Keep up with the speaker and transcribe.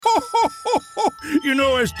You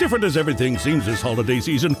know, as different as everything seems this holiday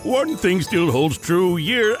season, one thing still holds true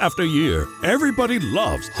year after year. Everybody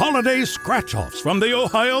loves holiday scratch-offs from the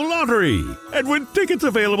Ohio Lottery. And with tickets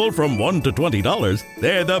available from $1 to $20,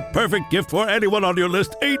 they're the perfect gift for anyone on your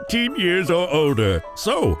list 18 years or older.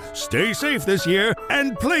 So, stay safe this year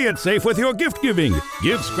and play it safe with your gift giving.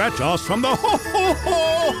 Give scratch-offs from the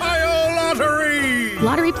Ohio Lottery!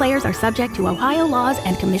 Lottery players are subject to Ohio laws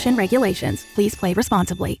and commission regulations. Please play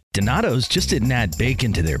responsibly. Donato's just didn't add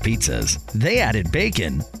bacon to their pizzas. They added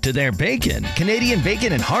bacon to their bacon. Canadian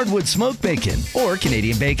bacon and hardwood smoked bacon. Or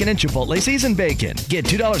Canadian bacon and Chipotle seasoned bacon. Get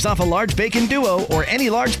 $2 off a large bacon duo or any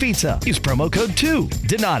large pizza. Use promo code 2.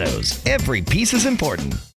 Donato's. Every piece is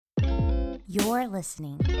important. You're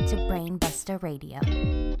listening to Brainbuster Radio.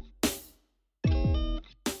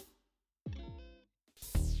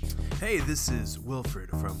 Hey, this is Wilfred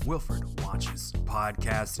from Wilfred Watches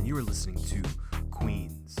Podcast, and you are listening to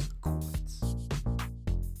Queen's Courts.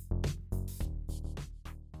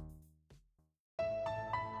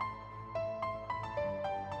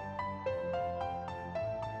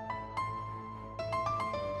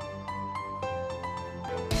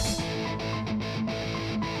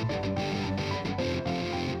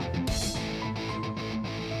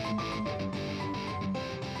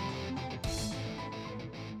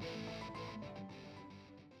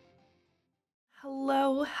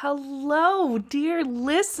 Hello, dear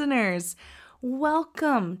listeners.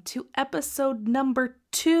 Welcome to episode number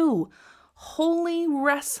 2, Holy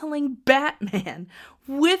Wrestling Batman,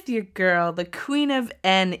 with your girl, the Queen of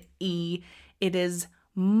NE. It is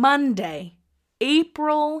Monday,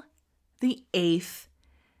 April the 8th.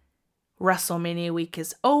 WrestleMania week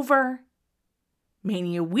is over.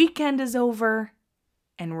 Mania weekend is over.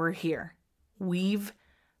 And we're here. We've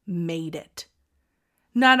made it.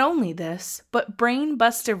 Not only this, but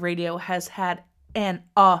Brainbuster Radio has had an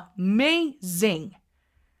amazing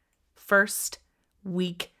first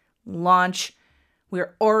week launch.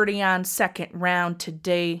 We're already on second round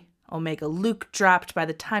today. Omega Luke dropped. By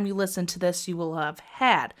the time you listen to this, you will have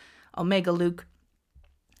had Omega Luke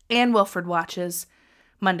and Wilfred Watches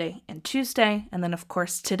Monday and Tuesday. And then, of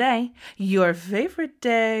course, today, your favorite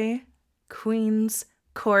day, Queen's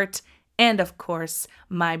Court. And, of course,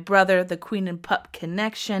 my brother, the Queen and Pup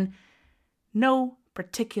Connection. No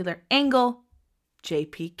particular angle,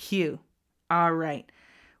 JPQ. All right.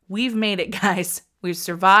 We've made it, guys. We've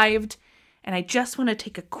survived. And I just want to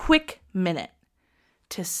take a quick minute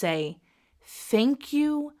to say thank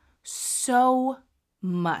you so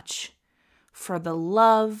much for the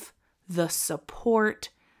love, the support,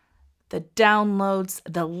 the downloads,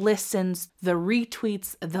 the listens, the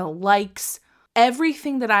retweets, the likes.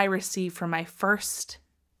 Everything that I received from my first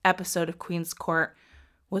episode of Queen's Court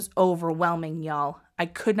was overwhelming, y'all. I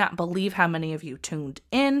could not believe how many of you tuned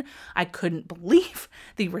in. I couldn't believe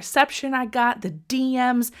the reception I got, the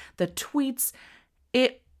DMs, the tweets.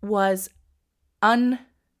 It was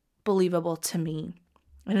unbelievable to me.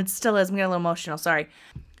 And it still is. I'm getting a little emotional. Sorry.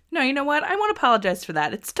 No, you know what? I want to apologize for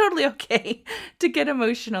that. It's totally okay to get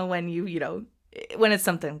emotional when when it's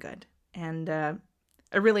something good. And I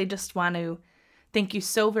really just want to thank you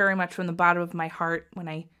so very much from the bottom of my heart. When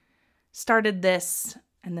I started this,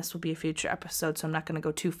 and this will be a future episode, so I'm not going to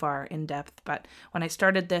go too far in depth, but when I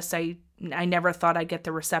started this, I never thought I'd get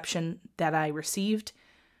the reception that I received,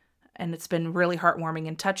 and it's been really heartwarming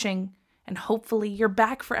and touching, and hopefully you're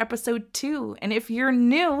back for episode 2, and if you're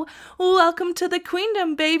new, welcome to the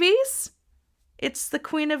Queendom, babies! It's the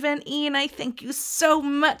Queen of NE, and I thank you so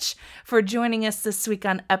much for joining us this week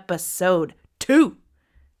on episode 2.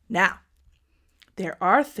 Now, there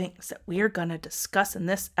are things that we are going to discuss in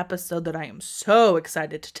this episode that I am so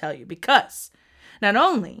excited to tell you, because not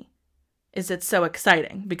only is it so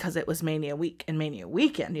exciting because it was Mania week and Mania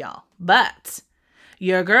weekend, y'all, but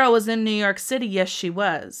your girl was in New York City. Yes, she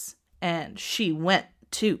was. And she went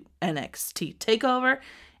to NXT TakeOver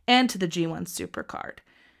and to the G1 Supercard.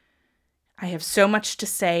 I have so much to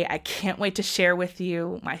say. I can't wait to share with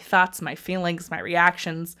you my thoughts, my feelings, my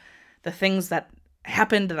reactions, the things that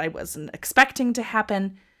happened that I wasn't expecting to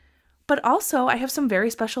happen. But also, I have some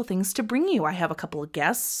very special things to bring you. I have a couple of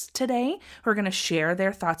guests today who are going to share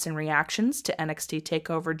their thoughts and reactions to NXT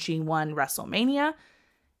TakeOver G1 WrestleMania.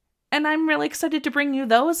 And I'm really excited to bring you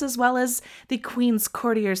those, as well as the Queen's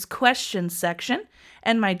Courtier's questions section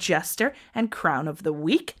and my Jester and Crown of the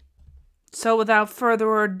Week. So without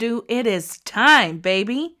further ado, it is time,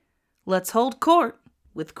 baby. Let's hold court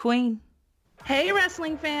with Queen. Hey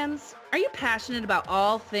wrestling fans! Are you passionate about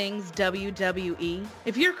all things WWE?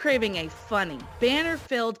 If you're craving a funny,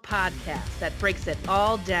 banner-filled podcast that breaks it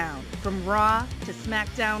all down, from Raw to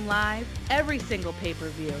SmackDown Live, every single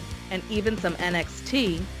pay-per-view, and even some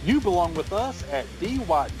NXT, you belong with us at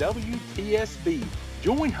DYWTSB.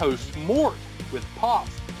 Join host Mort with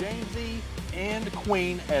Pops, James E., and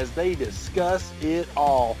Queen as they discuss it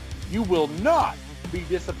all. You will not be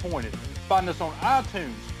disappointed. Find us on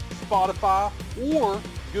iTunes, Spotify, or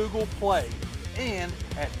Google Play, and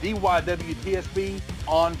at DYWTSB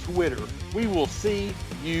on Twitter. We will see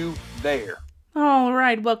you there. All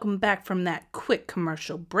right, welcome back from that quick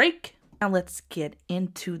commercial break. Now let's get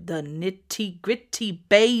into the nitty-gritty,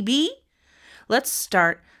 baby. Let's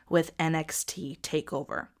start with NXT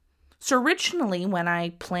TakeOver. So originally, when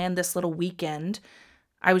I planned this little weekend,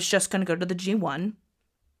 I was just going to go to the G1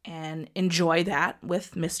 and enjoy that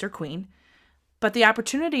with Mr. Queen. But the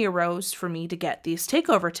opportunity arose for me to get these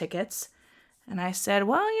TakeOver tickets. And I said,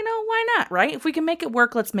 well, why not, right? If we can make it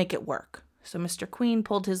work, let's make it work. So Mr. Queen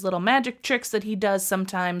pulled his little magic tricks that he does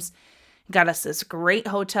sometimes, got us this great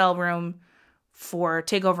hotel room for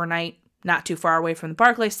TakeOver night, not too far away from the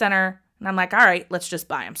Barclays Center. And I'm like, all right, let's just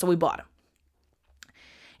buy them. So we bought them.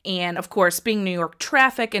 And of course, being New York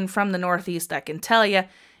traffic and from the Northeast, I can tell you,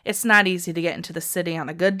 it's not easy to get into the city on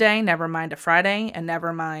a good day, never mind a Friday, and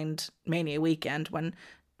never mind Mania weekend when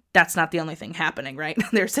that's not the only thing happening, right?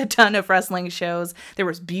 There's a ton of wrestling shows. There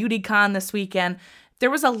was BeautyCon this weekend. There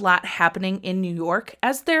was a lot happening in New York,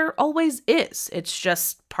 as there always is. It's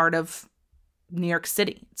just part of New York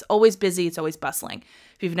City. It's always busy. It's always bustling.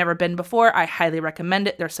 If you've never been before, I highly recommend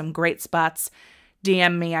it. There's some great spots.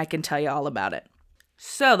 DM me. I can tell you all about it.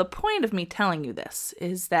 So the point of me telling you this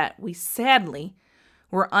is that we sadly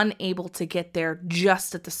were unable to get there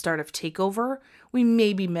just at the start of TakeOver. We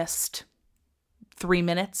maybe missed 3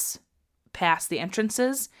 minutes past the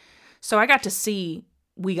entrances. So we got to see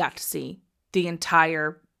the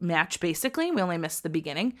entire match, basically. We only missed the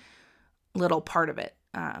beginning, little part of it,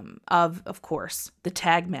 of course, the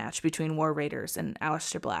tag match between War Raiders and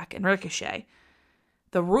Aleister Black and Ricochet.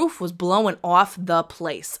 The roof was blowing off the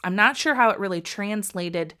place. I'm not sure how it really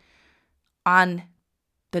translated on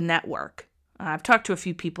the network. I've talked to a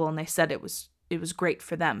few people and they said it was great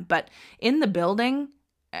for them. But in the building,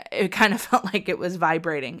 it kind of felt like it was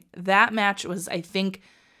vibrating. That match was, I think,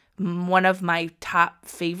 one of my top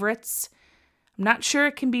favorites. I'm not sure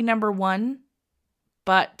it can be number one,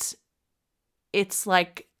 but it's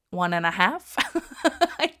like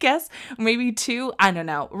 1.5, I guess. Maybe 2. I don't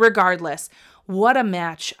know. Regardless, what a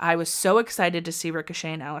match. I was so excited to see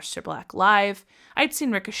Ricochet and Aleister Black live. I'd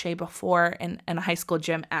seen Ricochet before in a high school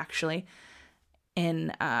gym, actually,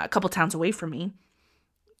 in a couple towns away from me.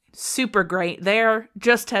 Super great there,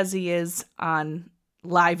 just as he is on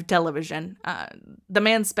live television. The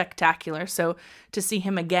man's spectacular. So to see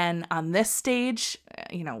him again on this stage,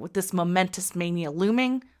 with this momentous Mania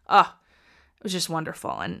looming, it was just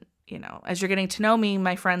wonderful. And, as you're getting to know me,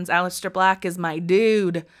 my friends, Aleister Black is my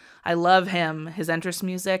dude. I love him. His entrance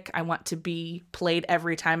music, I want to be played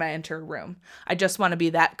every time I enter a room. I just want to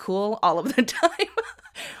be that cool all of the time,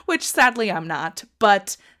 which sadly I'm not.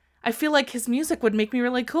 But I feel like his music would make me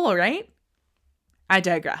really cool, right? I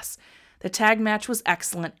digress. The tag match was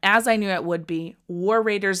excellent, as I knew it would be. War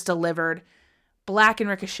Raiders delivered. Black and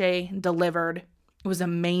Ricochet delivered. It was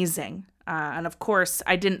amazing. And of course,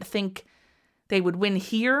 I didn't think they would win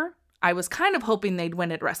here. I was kind of hoping they'd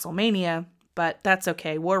win at WrestleMania, but that's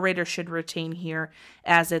okay. War Raiders should retain here,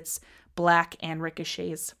 as it's Black and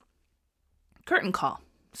Ricochet's curtain call,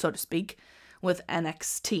 so to speak, with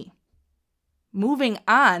NXT. Moving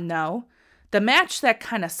on, though, the match that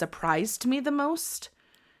kind of surprised me the most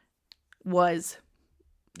was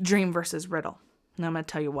Dream versus Riddle. And I'm going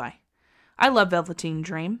to tell you why. I love Velveteen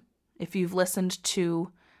Dream. If you've listened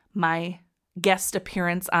to my guest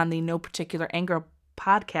appearance on the No Particular Anger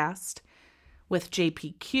podcast with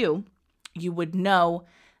JPQ, you would know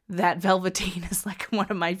that Velveteen is like one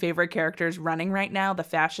of my favorite characters running right now. The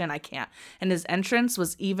fashion, I can't. And his entrance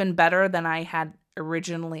was even better than I had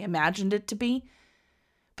originally imagined it to be.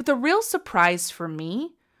 But the real surprise for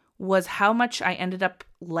me was how much I ended up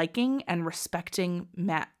liking and respecting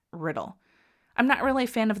Matt Riddle. I'm not really a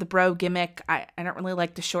fan of the bro gimmick. I don't really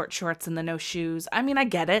like the short shorts and the no shoes. I mean, I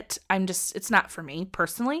get it. It's not for me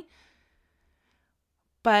personally.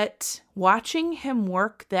 But watching him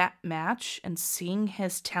work that match and seeing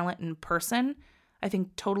his talent in person, I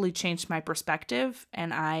think totally changed my perspective,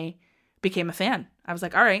 and I became a fan. I was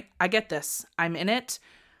like, all right, I get this. I'm in it.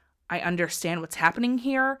 I understand what's happening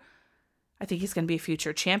here. I think he's going to be a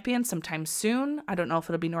future champion sometime soon. I don't know if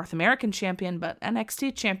it'll be North American champion, but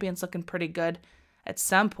NXT champion's looking pretty good at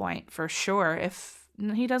some point for sure. If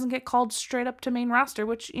he doesn't get called straight up to main roster,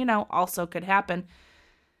 which, also could happen.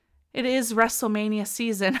 It is WrestleMania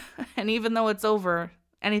season, and even though it's over,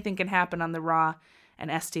 anything can happen on the Raw and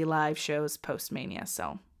SD Live shows post-Mania,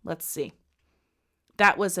 so let's see.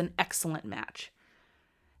 That was an excellent match.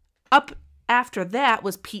 Up after that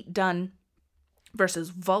was Pete Dunne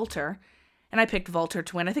versus Walter, and I picked Walter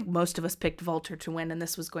to win. I think most of us picked Walter to win, and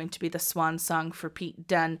this was going to be the swan song for Pete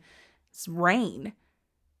Dunne's reign.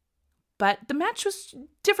 But the match was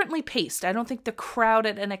differently paced. I don't think the crowd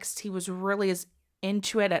at NXT was really as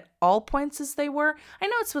into it at all points as they were. I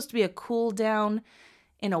know it's supposed to be a cool down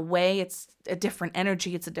in a way. It's a different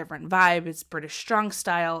energy. It's a different vibe. It's British strong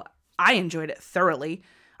style. I enjoyed it thoroughly.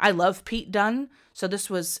 I love Pete Dunne, so this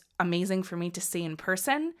was amazing for me to see in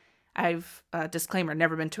person. I've, disclaimer,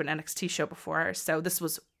 never been to an NXT show before, so this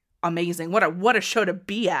was amazing. What a show to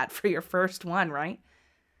be at for your first one, right?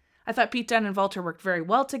 I thought Pete Dunne and Walter worked very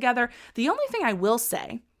well together. The only thing I will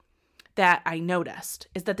say that I noticed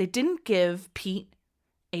is that they didn't give Pete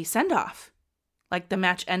a send-off. Like, the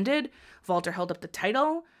match ended, Walter held up the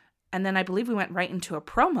title, and then I believe we went right into a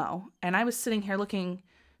promo, and I was sitting here looking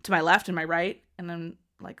to my left and my right, and I'm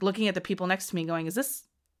like looking at the people next to me going, is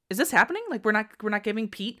this happening? Like, we're not giving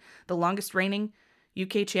Pete the longest reigning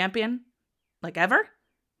UK champion like ever?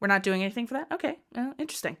 We're not doing anything for that? Okay,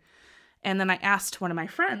 interesting. And then I asked one of my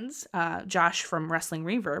friends, Josh from Wrestling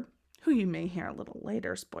Reverb, who you may hear a little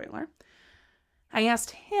later, spoiler. I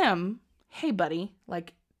asked him, hey buddy,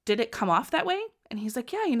 like, did it come off that way? And he's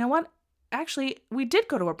like, yeah, you know what? Actually, we did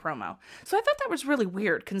go to a promo. So I thought that was really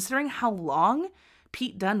weird, considering how long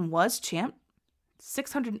Pete Dunne was champ.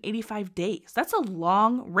 685 days. That's a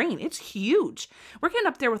long reign. It's huge. We're getting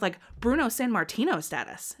up there with like Bruno Sammartino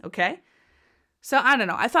status, okay? So I don't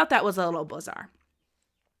know. I thought that was a little bizarre.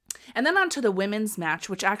 And then on to the women's match,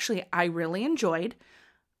 which actually I really enjoyed.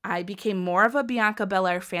 I became more of a Bianca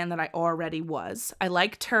Belair fan than I already was. I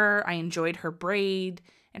liked her. I enjoyed her braid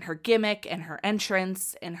and her gimmick and her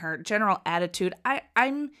entrance and her general attitude.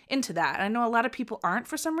 I'm into that. I know a lot of people aren't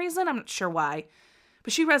for some reason. I'm not sure why.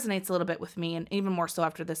 But she resonates a little bit with me, and even more so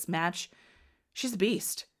after this match. She's a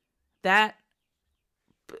beast. The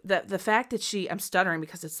fact that I'm stuttering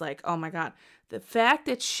because it's like, oh my God. The fact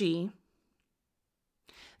that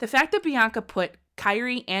Bianca put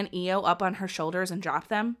Kairi and Io up on her shoulders and dropped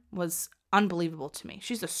them was unbelievable to me.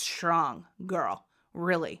 She's a strong girl,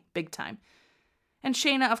 really, big time. And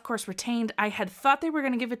Shayna, of course, retained. I had thought they were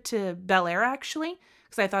going to give it to Belair, actually,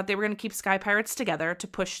 because I thought they were going to keep Sky Pirates together to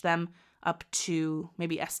push them up to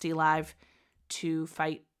maybe SD Live to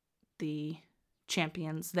fight the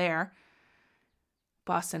champions there,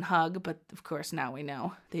 Boss and Hug. But, of course, now we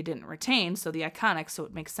know they didn't retain, so the Iconics, so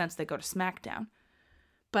it makes sense they go to SmackDown.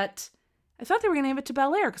 But I thought they were going to give it to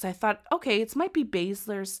Belair because I thought, okay, it might be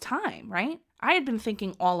Baszler's time, right? I had been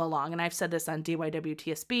thinking all along, and I've said this on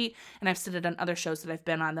DYWTSB, and I've said it on other shows that I've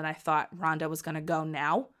been on, that I thought Ronda was going to go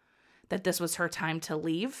now, that this was her time to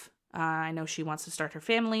leave. I know she wants to start her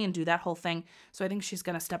family and do that whole thing, so I think she's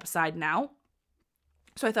going to step aside now.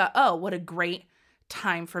 So I thought, oh, what a great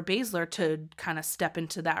time for Baszler to kind of step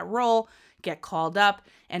into that role, get called up,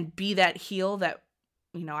 and be that heel that,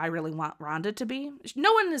 I really want Ronda to be.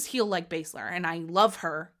 No one is heel like Baszler, and I love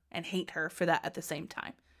her and hate her for that at the same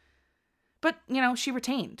time. But, she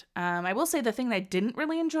retained. I will say the thing that I didn't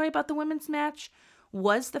really enjoy about the women's match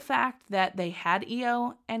was the fact that they had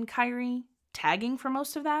Io and Kairi tagging for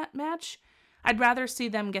most of that match. I'd rather see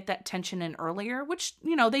them get that tension in earlier, which,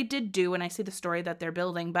 they did do, and I see the story that they're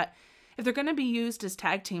building. But if they're going to be used as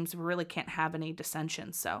tag teams, we really can't have any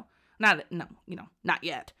dissension. So, not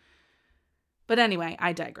yet. But anyway,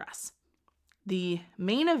 I digress. The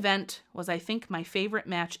main event was, I think, my favorite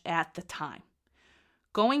match at the time.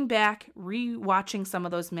 Going back, re-watching some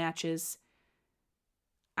of those matches,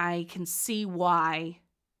 I can see why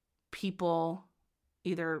people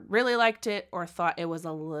either really liked it or thought it was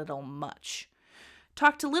a little much.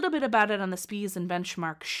 Talked a little bit about it on the Spees and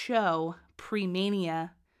Benchmark show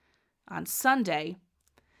pre-Mania on Sunday.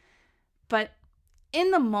 But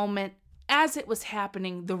in the moment, as it was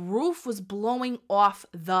happening, the roof was blowing off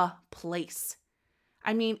the place.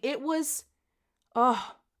 I mean, it was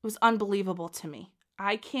unbelievable to me.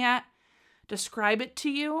 I can't describe it to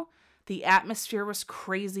you. The atmosphere was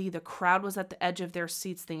crazy. The crowd was at the edge of their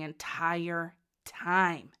seats the entire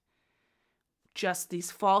time. Just these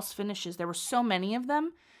false finishes. There were so many of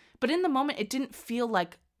them. But in the moment, it didn't feel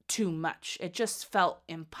like too much. It just felt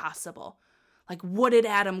impossible. Like, what did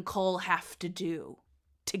Adam Cole have to do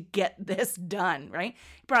to get this done, right?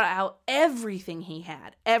 He brought out everything he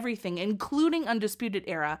had, everything, including Undisputed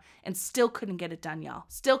Era, and still couldn't get it done, y'all.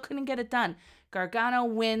 Still couldn't get it done. Gargano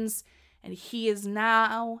wins, and he is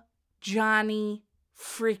now Johnny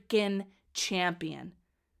freaking Champion.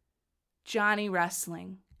 Johnny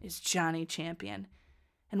Wrestling is Johnny Champion.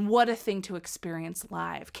 And what a thing to experience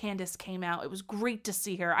live. Candace came out. It was great to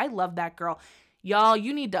see her. I love that girl. Y'all,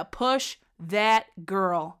 you need to push that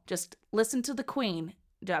girl. Just listen to the queen.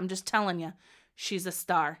 I'm just telling you, she's a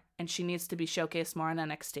star, and she needs to be showcased more on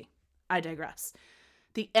NXT. I digress.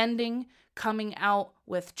 The ending, coming out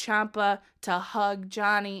with Ciampa to hug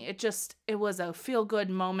Johnny, it was a feel-good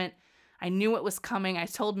moment. I knew it was coming. I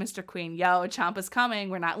told Mr. Queen, yo, Ciampa's coming.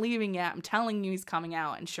 We're not leaving yet. I'm telling you he's coming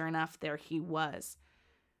out. And sure enough, there he was.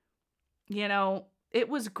 You know, it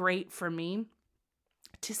was great for me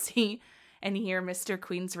to see and hear Mr.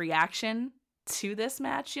 Queen's reaction to this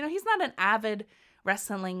match. You know, he's not an avid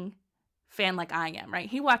wrestling fan like I am, right?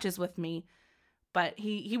 He watches with me, but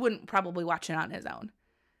he wouldn't probably watch it on his own.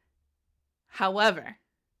 However,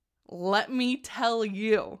 let me tell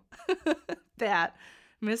you that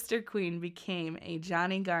Mr. Queen became a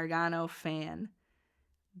Johnny Gargano fan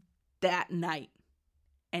that night.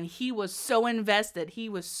 And he was so invested. He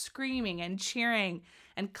was screaming and cheering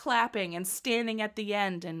and clapping and standing at the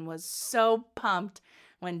end and was so pumped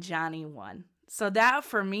when Johnny won. So that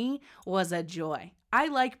for me was a joy. I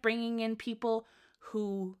like bringing in people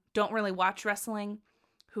who don't really watch wrestling,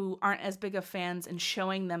 who aren't as big of fans, and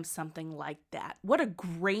showing them something like that. What a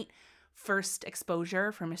great first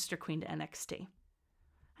exposure for Mr. Queen to NXT.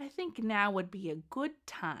 I think now would be a good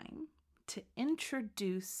time to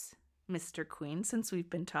introduce Mr. Queen, since we've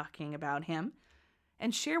been talking about him,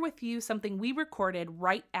 and share with you something we recorded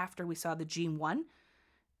right after we saw the G1,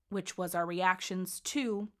 which was our reactions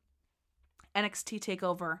to NXT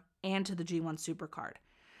TakeOver and to the G1 Supercard.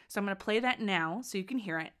 So I'm going to play that now so you can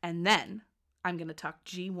hear it, and then I'm going to talk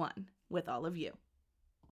G1 with all of you.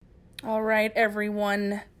 All right,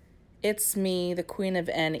 everyone. It's me, the Queen of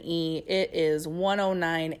NE. It is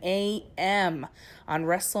 1:09 a.m. on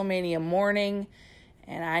WrestleMania morning,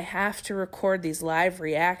 and I have to record these live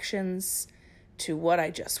reactions to what I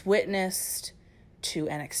just witnessed, to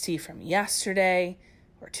NXT from yesterday,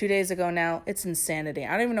 or 2 days ago now. It's insanity.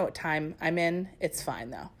 I don't even know what time I'm in. It's fine,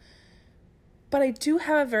 though. But I do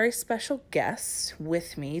have a very special guest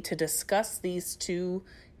with me to discuss these two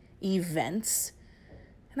events.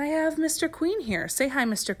 And I have Mr. Queen here. Say hi,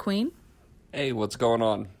 Mr. Queen. Hey, what's going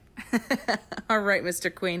on? All right,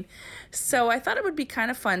 Mr. Queen. So I thought it would be kind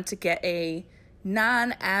of fun to get a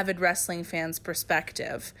non-avid wrestling fan's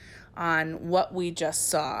perspective on what we just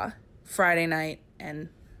saw Friday night and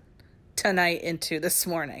tonight into this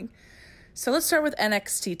morning. So let's start with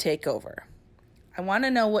NXT TakeOver. I want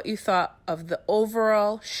to know what you thought of the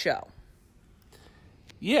overall show.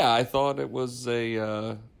 Yeah, I thought it was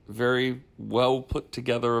a very well put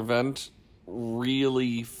together event.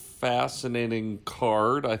 Really fascinating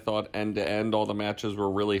card. I thought end to end all the matches were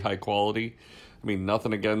really high quality. I mean,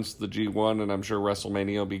 nothing against the G1, and I'm sure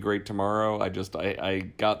WrestleMania will be great tomorrow. I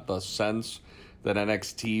got the sense that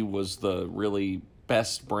NXT was the really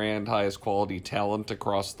best brand, highest quality talent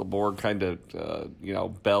across the board, kind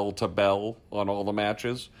of, bell to bell on all the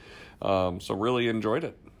matches. So really enjoyed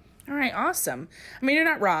it. All right, awesome. I mean, you're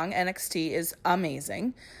not wrong. NXT is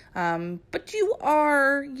amazing. But you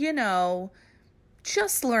are,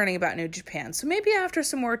 just learning about New Japan. So maybe after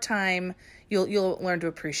some more time, you'll learn to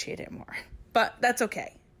appreciate it more. But that's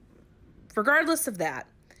okay. Regardless of that,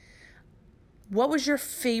 what was your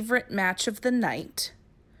favorite match of the night?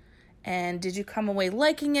 And did you come away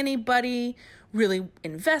liking anybody? Really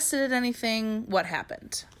invested in anything? What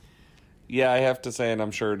happened? Yeah, I have to say, and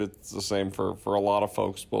I'm sure it's the same for a lot of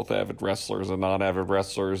folks, both avid wrestlers and non-avid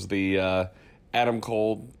wrestlers, the Adam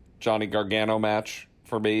Cole, Johnny Gargano match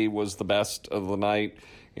for me was the best of the night.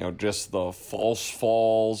 Just the false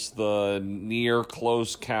falls, the near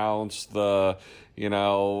close counts, the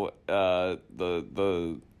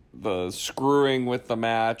screwing with the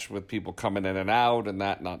match, with people coming in and out and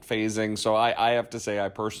that not phasing. So I have to say I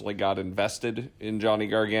personally got invested in Johnny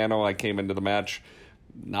Gargano. I came into the match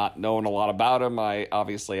not knowing a lot about him.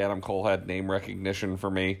 Obviously Adam Cole had name recognition for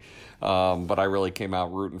me, but I really came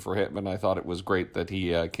out rooting for him, and I thought it was great that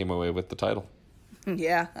he came away with the title.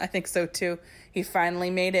 Yeah, I think so too. He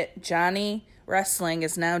finally made it. Johnny Wrestling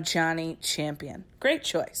is now Johnny Champion. Great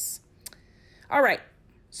choice. All right,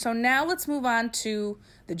 so now let's move on to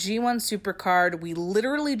the G1 Supercard. We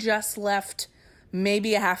literally just left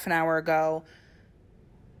maybe a half an hour ago.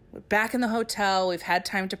 We're back in the hotel. We've had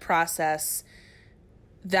time to process.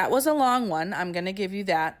 That was a long one. I'm going to give you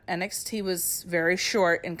that. NXT was very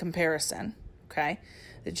short in comparison. Okay.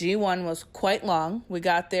 The G1 was quite long. We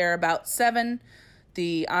got there about 7.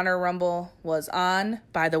 The Honor Rumble was on.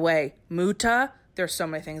 By the way, Muta. There's so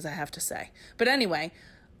many things I have to say. But anyway,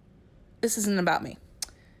 this isn't about me.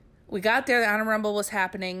 We got there. The Honor Rumble was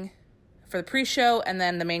happening for the pre-show, and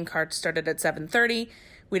then the main card started at 7:30.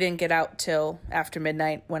 We didn't get out till after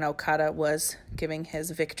midnight when Okada was giving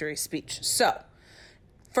his victory speech. So,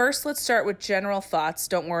 first, let's start with general thoughts.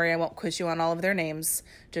 Don't worry, I won't quiz you on all of their names.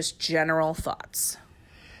 Just general thoughts.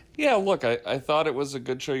 Yeah, look, I thought it was a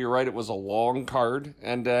good show. You're right, it was a long card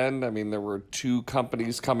end to end. I mean, there were 2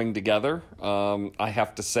 companies coming together. I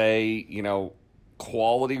have to say,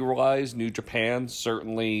 quality-wise, New Japan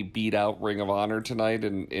certainly beat out Ring of Honor tonight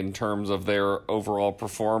in terms of their overall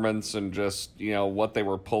performance and just, what they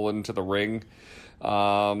were pulling to the ring.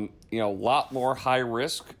 A lot more high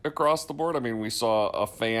risk across the board. I mean, we saw a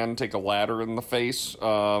fan take a ladder in the face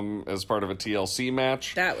as part of a TLC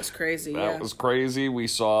match. That was crazy, That was crazy. We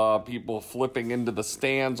saw people flipping into the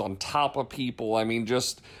stands on top of people. I mean,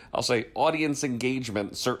 I'll say audience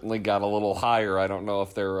engagement certainly got a little higher. I don't know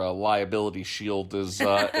if their liability shield is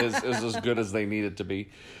as good as they need it to be.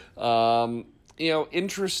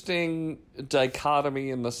 Interesting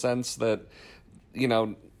dichotomy in the sense that,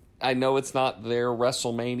 I know it's not their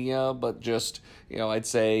WrestleMania, but just, I'd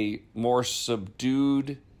say more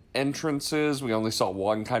subdued entrances. We only saw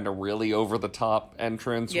one kind of really over-the-top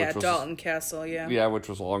entrance. Yeah, which was, Dalton Castle, yeah. Yeah, which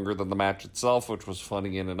was longer than the match itself, which was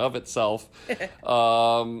funny in and of itself.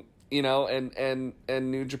 And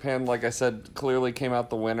New Japan, like I said, clearly came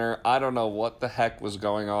out the winner. I don't know what the heck was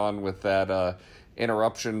going on with that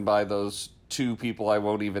interruption by those 2 people I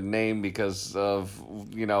won't even name because of,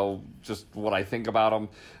 just what I think about them.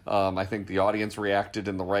 I think the audience reacted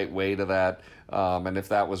in the right way to that. And if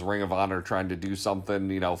that was Ring of Honor trying to do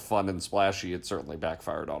something, fun and splashy, it certainly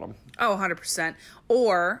backfired on them. Oh, 100%.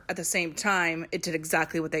 Or, at the same time, it did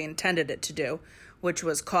exactly what they intended it to do, which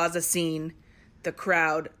was cause a scene. The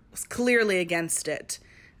crowd was clearly against it.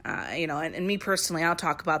 And me personally, I'll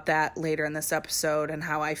talk about that later in this episode and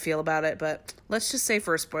how I feel about it. But let's just say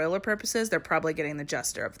for spoiler purposes, they're probably getting the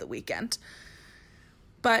Jester of the weekend.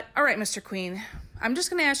 But, all right, Mr. Queen, I'm just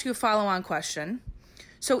going to ask you a follow-on question.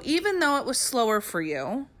 So even though it was slower for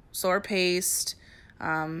you, slower paced,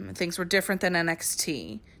 things were different than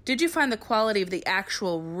NXT, did you find the quality of the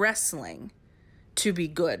actual wrestling to be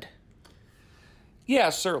good? Yeah,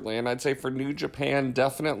 certainly. And I'd say for New Japan,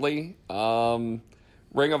 definitely.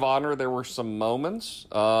 Ring of Honor, there were some moments.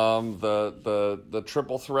 The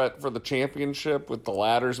triple threat for the championship with the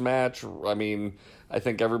ladders match. I mean, I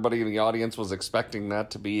think everybody in the audience was expecting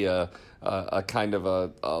that to be a kind of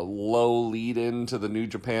a low lead in to the New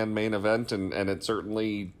Japan main event, and it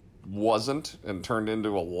certainly wasn't, and turned into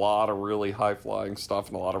a lot of really high flying stuff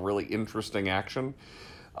and a lot of really interesting action.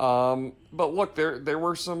 But look, there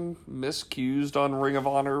were some miscues on Ring of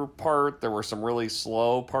Honor part. There were some really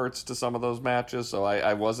slow parts to some of those matches, so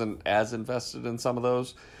I wasn't as invested in some of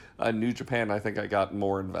those. New Japan, I think I got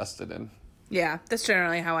more invested in. Yeah, that's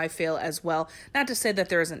generally how I feel as well. Not to say that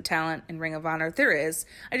there isn't talent in Ring of Honor. There is.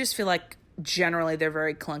 I just feel like generally they're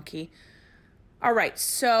very clunky. All right,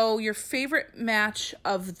 so your favorite match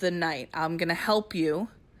of the night. I'm going to help you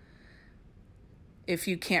if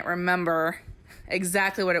you can't remember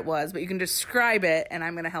exactly what it was, but you can describe it, and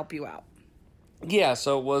I'm going to help you out. Yeah,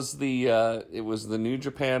 so it was the New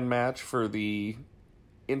Japan match for the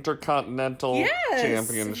Intercontinental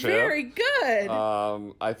Championship. Very good.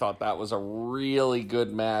 I thought that was a really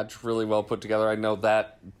good match, really well put together. I know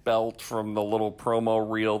that belt from the little promo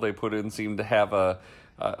reel they put in seemed to have a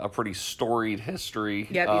pretty storied history.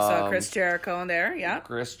 Yep, you saw Chris Jericho in there, yeah.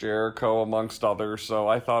 Chris Jericho amongst others. So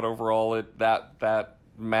I thought overall that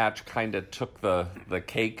match kind of took the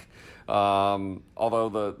cake.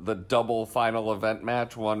 Although the double final event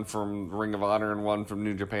match, one from Ring of Honor and one from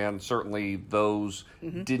New Japan, certainly those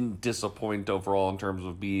didn't disappoint overall in terms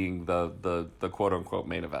of being the quote-unquote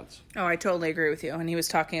main events. Oh, I totally agree with you. And he was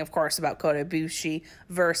talking, of course, about Kota Ibushi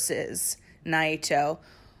versus Naito.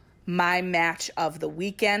 My match of the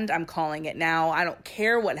weekend, I'm calling it now. I don't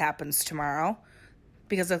care what happens tomorrow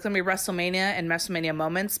because it's going to be WrestleMania and WrestleMania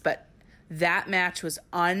moments, but that match was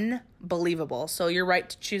unbelievable. So you're right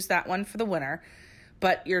to choose that one for the winner.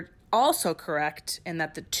 But you're also correct in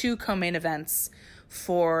that the 2 co-main events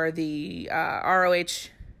for the ROH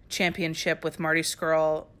Championship with Marty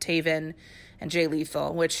Scurll, Taven, and Jay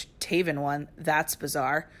Lethal, which Taven won. That's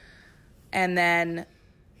bizarre. And then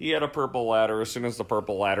he had a purple ladder. As soon as the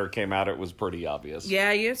purple ladder came out, it was pretty obvious.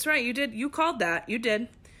 Yeah, that's right. You did. You called that. You did.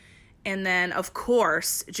 And then, of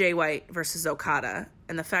course, Jay White versus Okada.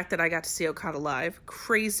 And the fact that I got to see Okada live,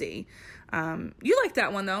 crazy. You liked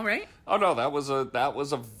that one though, right? Oh no, that was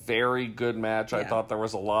a very good match. Yeah. I thought there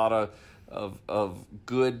was a lot of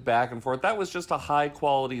good back and forth. That was just a high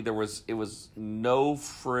quality. It was no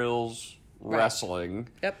frills wrestling.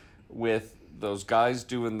 Yep. With those guys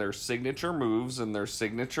doing their signature moves in their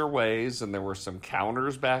signature ways, and there were some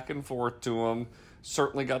counters back and forth to them.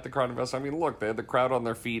 Certainly got the crowd invested. I mean, look, they had the crowd on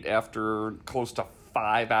their feet after close to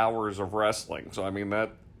 5 hours of wrestling. So I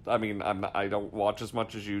don't watch as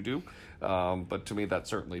much as you do, but to me that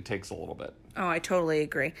certainly takes a little bit. Oh, I totally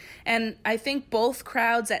agree. And I think both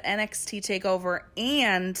crowds at NXT TakeOver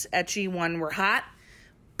and at G1 were hot,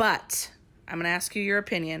 but I'm going to ask you your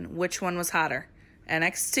opinion. Which one was hotter,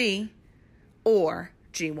 NXT or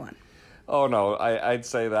G1? Oh no, I'd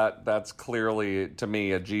say that's clearly to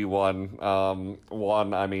me a G1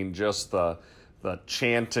 one. I mean, just the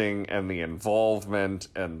chanting and the involvement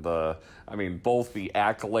and both the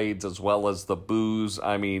accolades as well as the boos.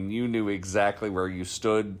 I mean, you knew exactly where you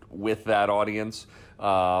stood with that audience.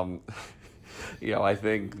 I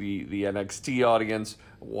think the NXT audience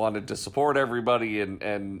wanted to support everybody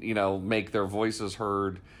and make their voices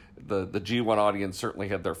heard. The G1 audience certainly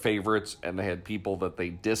had their favorites, and they had people that they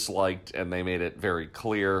disliked, and they made it very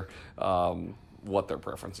clear what their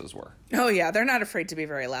preferences were. Oh yeah, they're not afraid to be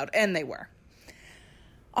very loud, and they were.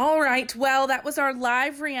 All right, well, that was our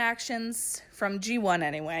live reactions from G1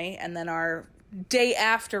 anyway, and then our day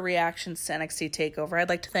after reactions to NXT TakeOver. I'd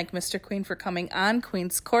like to thank Mr. Queen for coming on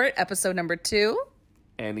Queen's Court, episode number 2.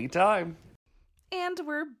 Anytime. And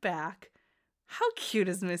we're back. How cute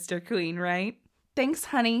is Mr. Queen, right? Thanks,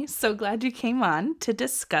 honey. So glad you came on to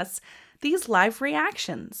discuss these live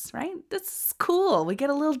reactions, right? This is cool. We get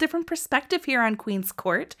a little different perspective here on Queen's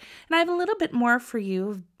Court, and I have a little bit more for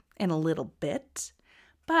you in a little bit.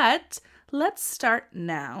 But let's start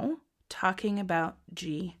now talking about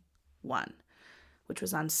G1, which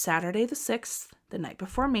was on Saturday the 6th, the night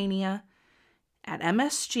before Mania, at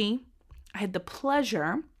MSG. I had the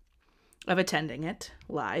pleasure of attending it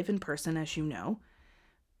live in person, as you know.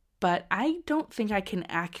 But I don't think I can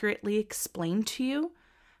accurately explain to you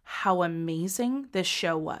how amazing this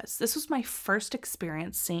show was. This was my first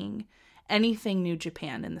experience seeing anything New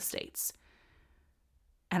Japan in the States.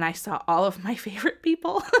 And I saw all of my favorite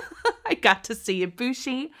people. I got to see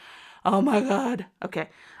Ibushi. Oh my God. Okay.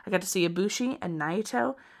 I got to see Ibushi and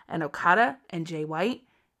Naito and Okada and Jay White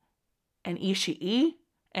and Ishii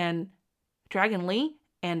and Dragon Lee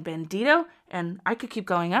and Bandito, and I could keep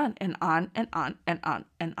going on and on and on and on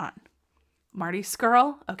and on. Marty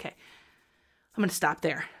Scurll. Okay, I'm going to stop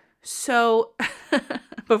there. So,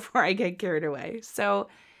 before I get carried away. So,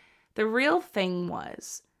 the real thing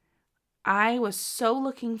was, I was so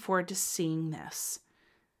looking forward to seeing this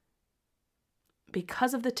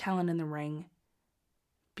because of the talent in the ring,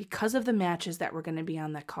 because of the matches that were going to be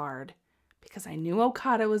on the card, because I knew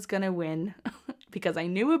Okada was going to win, because I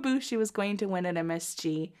knew Ibushi was going to win at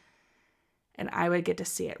MSG, and I would get to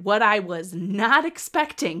see it. What I was not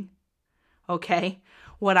expecting, okay,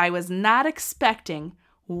 what I was not expecting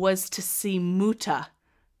was to see Muta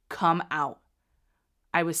come out.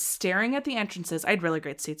 I was staring at the entrances. I had really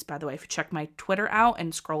great seats, by the way. If you check my Twitter out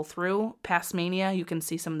and scroll through past Mania, you can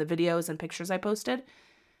see some of the videos and pictures I posted.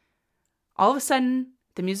 All of a sudden,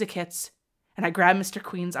 the music hits, and I grab Mr.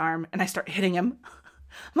 Queen's arm, and I start hitting him.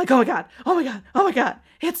 I'm like, oh my God, oh my God, oh my God,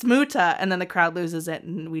 it's Muta. And then the crowd loses it,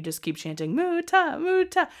 and we just keep chanting, Muta,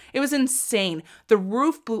 Muta. It was insane. The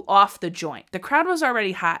roof blew off the joint. The crowd was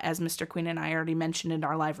already hot, as Mr. Queen and I already mentioned in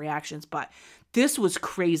our live reactions, but this was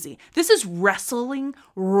crazy. This is wrestling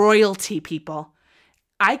royalty, people.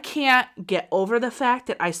 I can't get over the fact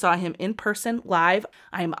that I saw him in person live.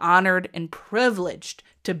 I am honored and privileged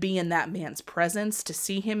to be in that man's presence, to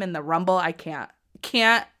see him in the Rumble. I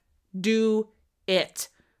can't do it.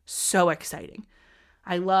 So exciting.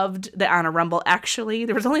 I loved the Honor Rumble. Actually,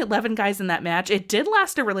 there was only 11 guys in that match. It did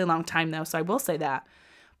last a really long time though, so I will say that.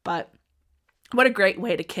 But what a great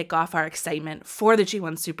way to kick off our excitement for the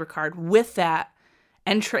G1 Supercard with that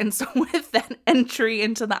entrance, with that entry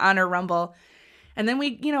into the Honor Rumble. And then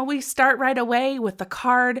we start right away with the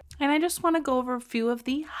card, and I just want to go over a few of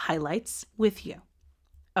the highlights with you.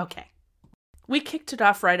 Okay. We kicked it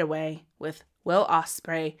off right away with Will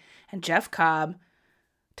Ospreay and Jeff Cobb,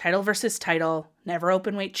 title versus title, never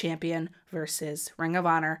openweight champion versus Ring of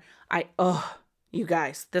Honor. You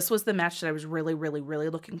guys, this was the match that I was really, really, really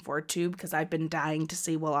looking forward to because I've been dying to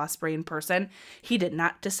see Will Ospreay in person. He did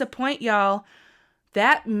not disappoint, y'all.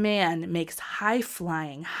 That man makes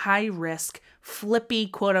high-flying, high-risk, flippy,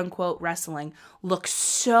 quote-unquote, wrestling look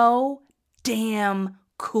so damn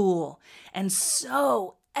cool and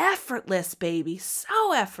so effortless, baby.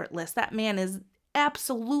 So effortless. That man is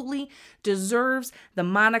absolutely deserves the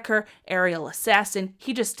moniker aerial assassin.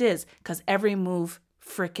 He just is, because every move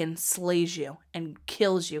freaking slays you and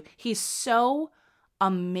kills you. He's so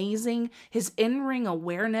amazing. His in-ring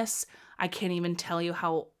awareness, I can't even tell you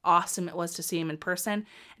how awesome it was to see him in person.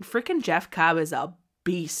 And freaking Jeff Cobb is a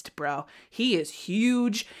beast, bro. He is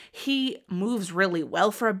huge. He moves really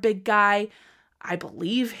well for a big guy. I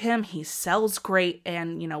believe him. He sells great.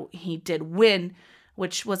 And, he did win,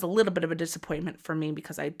 which was a little bit of a disappointment for me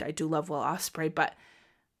because I do love Will Ospreay. But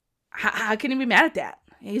how can you be mad at that?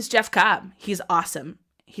 He's Jeff Cobb. He's awesome.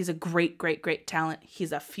 He's a great, great, great talent.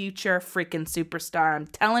 He's a future freaking superstar. I'm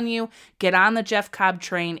telling you, get on the Jeff Cobb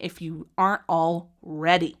train if you aren't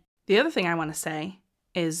already. The other thing I want to say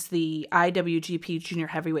is the IWGP Junior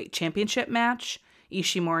Heavyweight Championship match.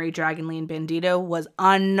 Ishimori, Dragon Lee, and Bandito was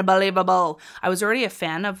unbelievable. I was already a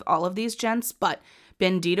fan of all of these gents, but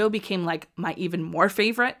Bandito became like my even more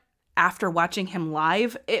favorite after watching him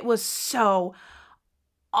live. It was so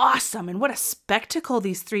awesome. And what a spectacle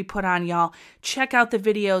these three put on, y'all. Check out the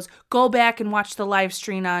videos. Go back and watch the live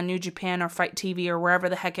stream on New Japan or Fight TV or wherever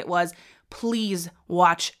the heck it was. Please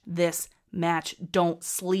watch this match. Don't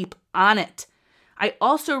sleep on it. I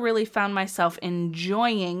also really found myself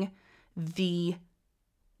enjoying the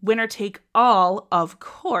winner take all, of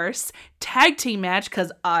course, tag team match,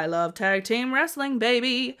 because I love tag team wrestling,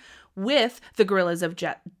 baby, with the Gorillas of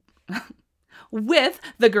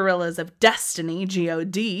Destiny,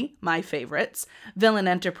 G.O.D., my favorites, Villain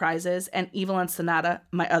Enterprises, and Evil and Sonata,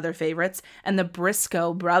 my other favorites, and the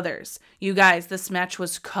Briscoe brothers. You guys, this match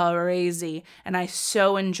was crazy, and I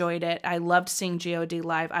so enjoyed it. I loved seeing G.O.D.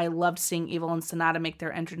 live. I loved seeing Evil and Sonata make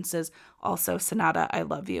their entrances. Also, Sonata, I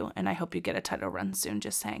love you, and I hope you get a title run soon,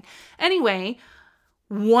 just saying. Anyway,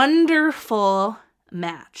 wonderful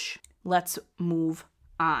match. Let's move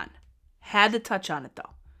on. Had to touch on it,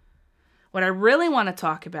 though. What I really want to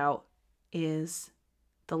talk about is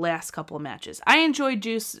the last couple of matches. I enjoyed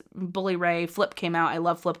Juice, Bully Ray, Flip came out. I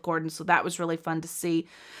love Flip Gordon, so that was really fun to see.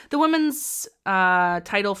 The women's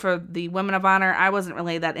title for the Women of Honor, I wasn't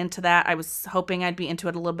really that into that. I was hoping I'd be into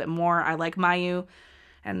it a little bit more. I like Mayu,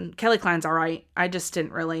 and Kelly Klein's all right. I just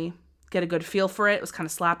didn't really get a good feel for it. It was kind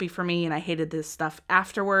of sloppy for me, and I hated this stuff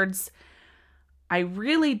afterwards. I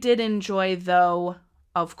really did enjoy, though,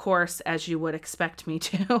 of course, as you would expect me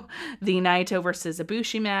to, the Naito versus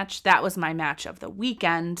Ibushi match. That was my match of the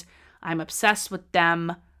weekend. I'm obsessed with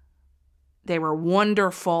them. They were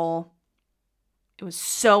wonderful. It was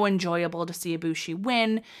so enjoyable to see Ibushi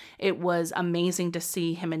win. It was amazing to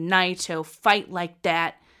see him and Naito fight like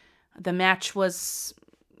that. The match was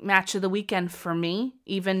match of the weekend for me,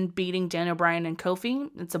 even beating Daniel Bryan and Kofi.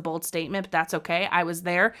 It's a bold statement, but that's okay. I was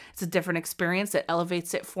there. It's a different experience. It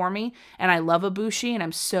elevates it for me. And I love Ibushi, and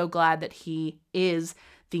I'm so glad that he is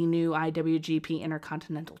the new IWGP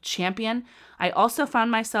Intercontinental Champion. I also found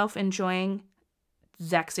myself enjoying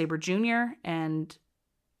Zack Sabre Jr. and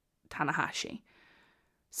Tanahashi.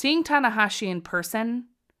 Seeing Tanahashi in person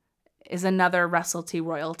is another WrestleT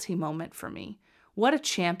royalty moment for me. What a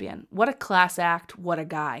champion. What a class act. What a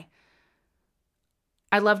guy.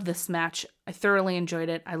 I loved this match. I thoroughly enjoyed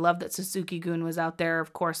it. I love that Suzuki-gun was out there,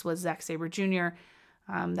 of course, was Zack Sabre Jr.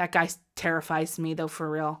 That guy terrifies me, though,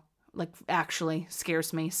 for real. Like, actually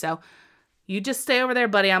scares me. So you just stay over there,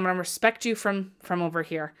 buddy. I'm going to respect you from over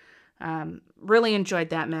here. Really enjoyed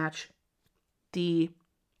that match. The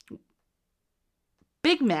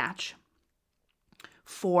big match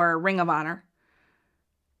for Ring of Honor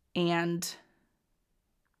and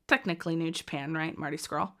technically New Japan, right? Marty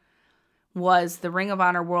Scurll, was the Ring of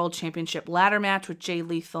Honor World Championship ladder match with Jay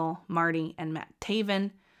Lethal, Marty, and Matt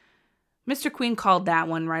Taven. Mr. Queen called that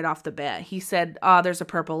one right off the bat. He said, there's a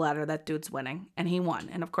purple ladder, that dude's winning. And he won.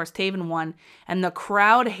 And of course, Taven won. And the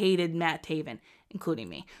crowd hated Matt Taven, including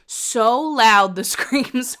me. So loud the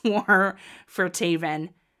screams were for Taven.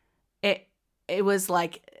 It was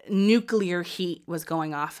like nuclear heat was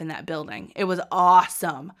going off in that building. It was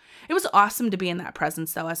awesome. It was awesome to be in that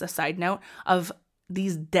presence, though, as a side note, of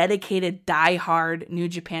these dedicated, diehard New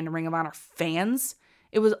Japan and Ring of Honor fans.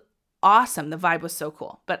 It was awesome. The vibe was so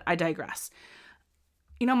cool, but I digress.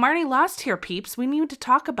 Marty lost here, peeps. We need to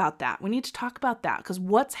talk about that. Because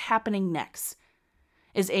what's happening next?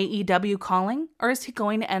 Is AEW calling, or is he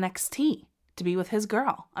going to NXT to be with his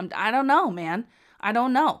girl? I don't know, man. I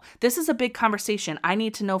don't know. This is a big conversation. I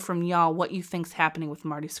need to know from y'all what you think's happening with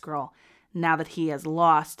Marty Scurll now that he has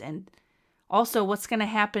lost, and also what's going to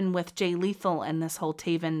happen with Jay Lethal and this whole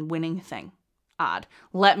Taven winning thing. Odd.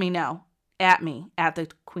 Let me know. At me, at the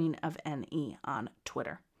Queen of NE on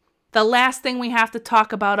Twitter. The last thing we have to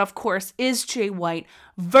talk about, of course, is Jay White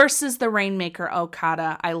versus the Rainmaker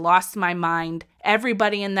Okada. I lost my mind.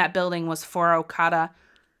 Everybody in that building was for Okada.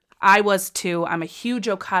 I was too. I'm a huge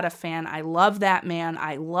Okada fan. I love that man.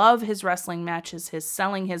 I love his wrestling matches, his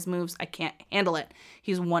selling, his moves. I can't handle it.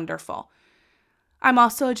 He's wonderful. I'm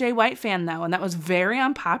also a Jay White fan, though, and that was very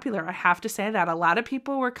unpopular. I have to say that. A lot of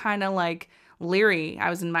people were kind of like leery. I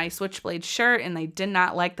was in my Switchblade shirt, and they did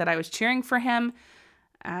not like that I was cheering for him.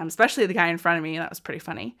 Especially the guy in front of me. That was pretty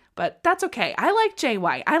funny. But that's okay. I like Jay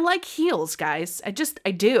White. I like heels, guys. I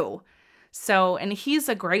do. So, and he's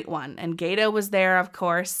a great one. And Gato was there, of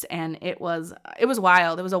course, and it was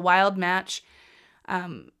wild. It was a wild match.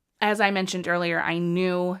 As I mentioned earlier, I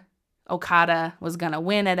knew Okada was going to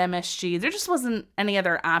win at MSG. There just wasn't any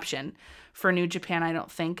other option for New Japan, I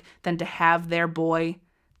don't think, than to have their boy,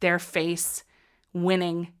 their face,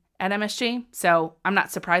 winning at MSG. So I'm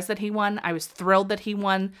not surprised that he won. I was thrilled that he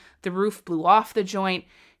won. The roof blew off the joint.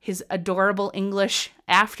 His adorable English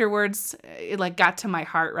afterwards, it got to my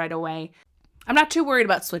heart right away. I'm not too worried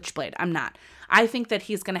about Switchblade. I'm not. I think that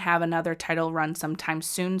he's going to have another title run sometime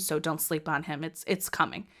soon, so don't sleep on him. It's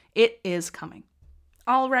coming. It is coming.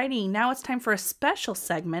 Alrighty, now it's time for a special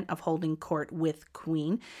segment of Holding Court with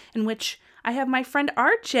Queen, in which I have my friend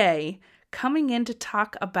RJ coming in to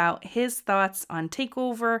talk about his thoughts on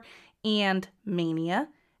TakeOver and Mania.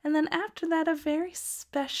 And then after that, a very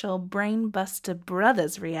special Brainbuster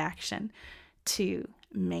Brothers reaction to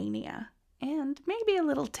Mania. And maybe a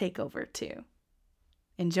little TakeOver too.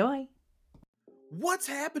 Enjoy. What's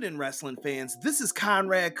happening, wrestling fans? This is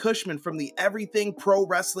Conrad Cushman from the Everything Pro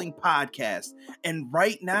Wrestling Podcast. And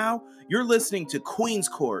right now, you're listening to Queen's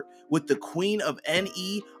Court with the Queen of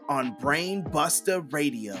NE on Brainbuster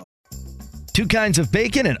Radio. Two kinds of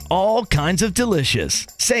bacon and all kinds of delicious.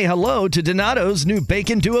 Say hello to Donato's new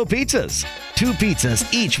Bacon Duo pizzas. 2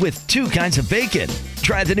 pizzas, each with 2 kinds of bacon.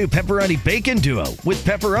 Try the new Pepperoni Bacon Duo with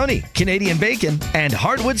pepperoni, Canadian bacon, and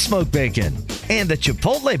hardwood smoked bacon. And the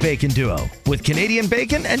Chipotle Bacon Duo with Canadian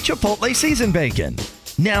bacon and Chipotle seasoned bacon.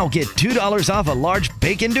 Now get $2 off a large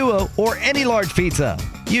Bacon Duo or any large pizza.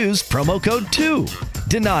 Use promo code 2.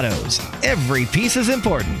 Donato's. Every piece is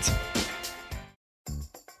important.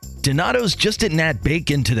 Donato's just didn't add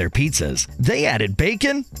bacon to their pizzas. They added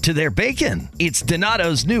bacon to their bacon. It's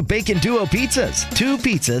Donato's new Bacon Duo pizzas. 2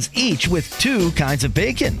 pizzas, each with 2 kinds of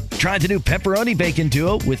bacon. Try the new Pepperoni Bacon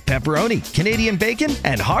Duo with pepperoni, Canadian bacon,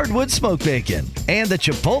 and hardwood smoked bacon. And the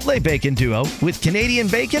Chipotle Bacon Duo with Canadian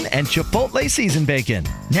bacon and Chipotle seasoned bacon.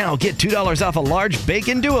 Now get $2 off a large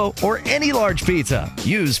Bacon Duo or any large pizza.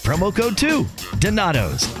 Use promo code 2.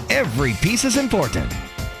 Donato's. Every piece is important.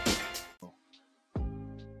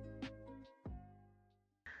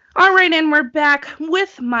 All right, and we're back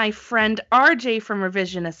with my friend RJ from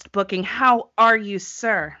Revisionist Booking. How are you,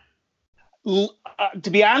 sir? To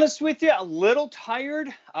be honest with you, a little tired.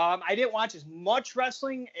 I didn't watch as much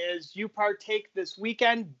wrestling as you partake this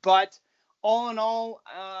weekend, but all in all,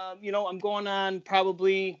 I'm going on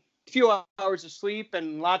probably a few hours of sleep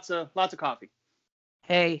and lots of coffee.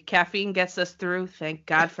 Hey, caffeine gets us through. Thank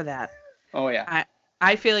God for that. Oh yeah.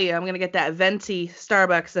 I feel you. I'm gonna get that venti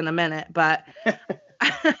Starbucks in a minute, but.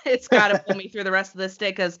 It's got to pull me through the rest of this day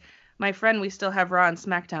because, my friend, we still have Raw and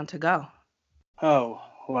SmackDown to go. Oh,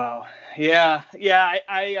 wow. Yeah.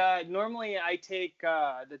 I normally I take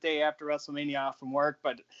the day after WrestleMania off from work,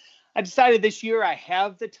 but I decided this year I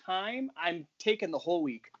have the time. I'm taking the whole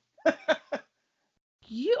week.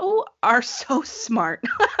 You are so smart,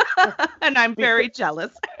 and I'm very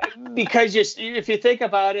jealous. Because if you think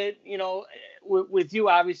about it, with you,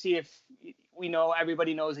 obviously, if we know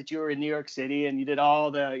everybody knows that you were in New York City and you did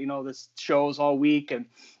all the, the shows all week. And,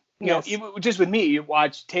 just with me, you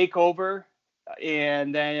watch TakeOver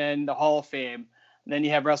and then the Hall of Fame. And then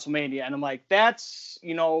you have WrestleMania. And I'm like, that's,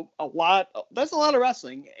 a lot of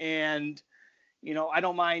wrestling. And, I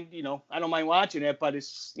don't mind watching it, but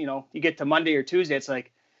it's, you get to Monday or Tuesday, it's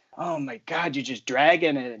like, oh my God, you're just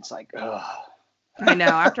dragging it. It's like, ugh. I know.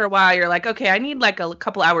 After a while, you're like, okay, I need a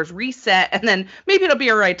couple hours reset, and then maybe it'll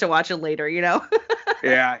be all right to watch it later,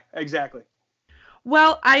 Yeah, exactly.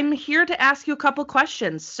 Well, I'm here to ask you a couple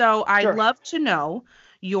questions. So I'd Sure. love to know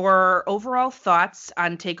your overall thoughts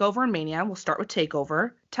on TakeOver and Mania. We'll start with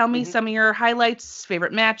TakeOver. Tell me some of your highlights,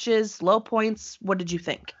 favorite matches, low points. What did you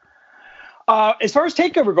think? As far as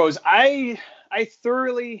TakeOver goes, I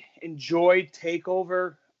thoroughly enjoyed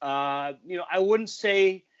TakeOver. I wouldn't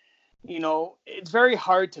say, it's very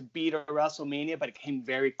hard to beat a WrestleMania, but it came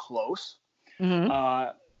very close.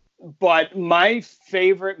 But my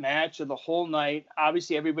favorite match of the whole night,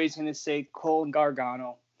 obviously everybody's going to say Cole and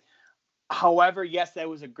Gargano. However, yes, that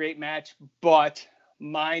was a great match, but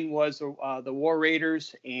Mine was the War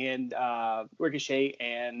Raiders and Ricochet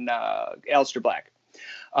and Aleister Black.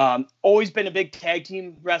 Always been a big tag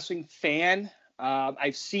team wrestling fan.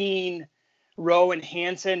 I've seen Rowe and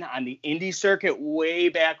Hansen on the indie circuit way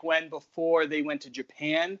back when, before they went to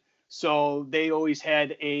Japan. So they always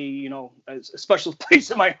had a special place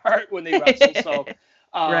in my heart when they wrestled. So,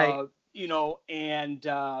 right.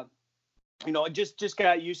 Just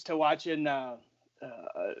got used to watching,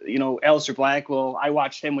 Aleister Black. Well, I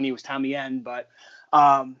watched him when he was Tommy End, but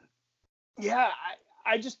I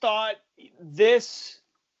just thought that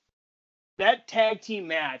tag team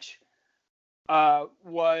match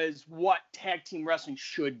was what tag team wrestling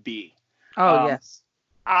should be. Oh, yes.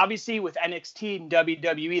 Obviously, with NXT and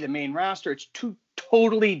WWE, the main roster, it's two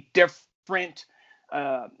totally different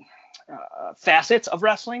facets of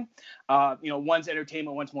wrestling. One's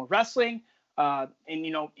entertainment, one's more wrestling. And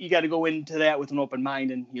you got to go into that with an open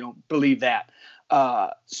mind and, believe that.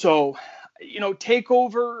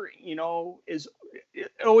 TakeOver,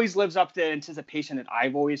 it always lives up to the anticipation that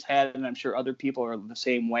I've always had, and I'm sure other people are the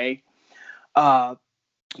same way. But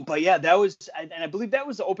yeah, that was, and I believe that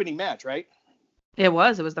was the opening match, right? It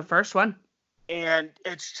was the first one. And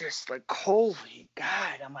it's just like, holy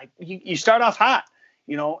God, I'm like, you start off hot,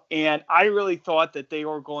 and I really thought that they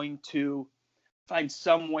were going to find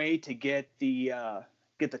some way to get the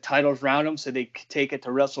titles around them so they could take it to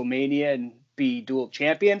WrestleMania and be dual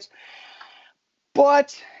champions.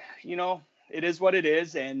 But, it is what it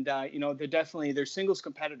is. And, they're singles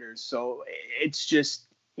competitors. So it's just,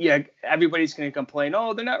 everybody's going to complain,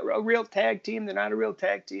 oh, they're not a real tag team. They're not a real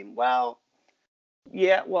tag team. Well,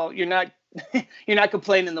 yeah, well, you're not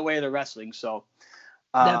complaining the way they're wrestling. So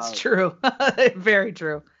that's true. Very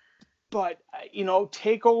true. But,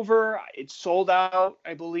 TakeOver, it's sold out,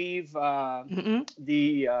 I believe,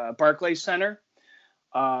 the Barclays Center.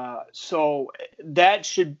 So that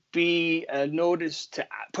should be a notice to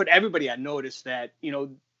put everybody on notice that,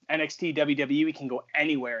 NXT, WWE can go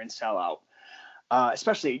anywhere and sell out,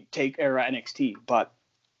 especially TakeOver NXT. But,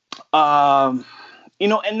 and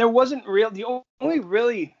there wasn't the only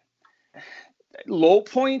really low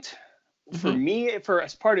point for me,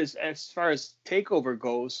 as far as TakeOver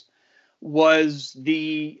goes, was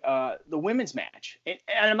the women's match. And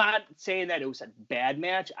I'm not saying that it was a bad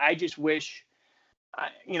match. I just wish,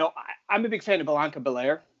 I'm a big fan of Bianca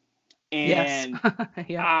Belair, and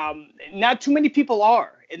yeah. Not too many people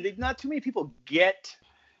are, and not too many people get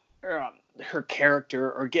her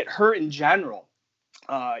character or get her in general.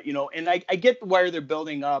 And I get why they're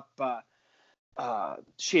building up Shayna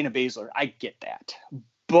Baszler. I get that,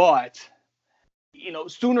 but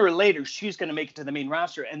sooner or later she's going to make it to the main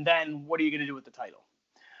roster, and then what are you going to do with the title?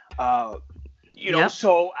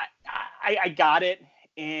 So I got it.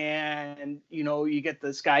 And, you get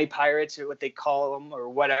the Sky Pirates, or what they call them, or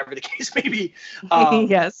whatever the case may be.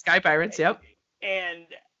 Yes, Sky Pirates, yep. And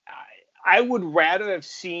I would rather have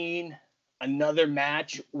seen another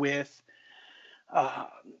match with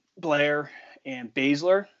Blair and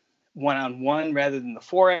Baszler one-on-one rather than the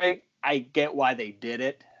four-way. I get why they did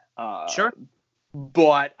it. Sure.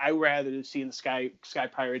 But I rather have seen the Sky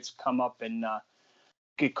Pirates come up and not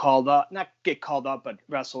get called up, but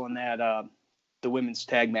wrestle in that the women's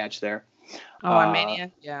tag match there. Oh, on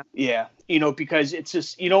Mania? Yeah. Yeah. Because it's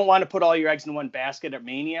just, you don't want to put all your eggs in one basket at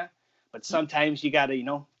Mania, but sometimes you got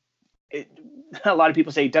to, a lot of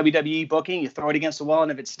people say WWE booking, you throw it against the wall,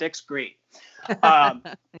 and if it sticks, great.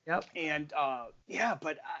 Yep. And,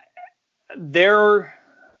 but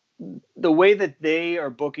the way that they are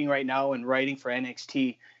booking right now and writing for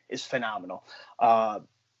NXT is phenomenal.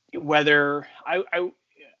 Whether I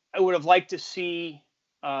would have liked to see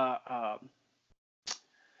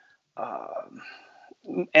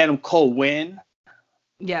Adam Cole win.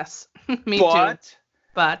 Yes, me too.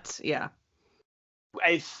 But yeah,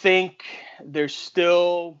 I think they're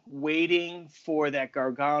still waiting for that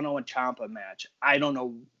Gargano and Ciampa match. I don't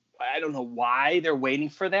know why they're waiting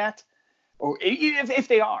for that, or if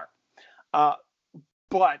they are.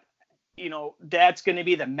 But that's going to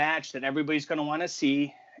be the match that everybody's going to want to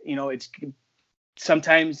see. It's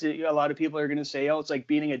sometimes a lot of people are going to say, oh, it's like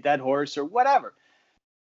beating a dead horse or whatever.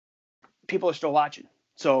 People are still watching,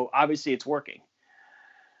 so obviously it's working.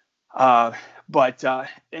 And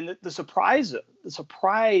the surprise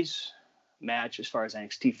match, as far as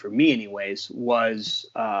NXT for me, anyways, was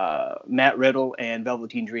Matt Riddle and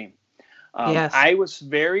Velveteen Dream. Yes. I was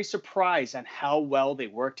very surprised on how well they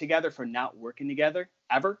work together for not working together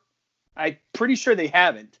ever. I'm pretty sure they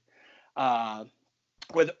haven't on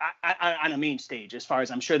a main stage, as far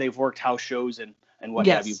as I'm sure they've worked house shows and what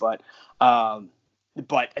have you. But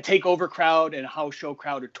but a takeover crowd and a house show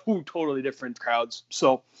crowd are two totally different crowds.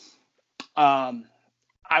 So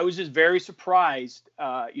I was just very surprised,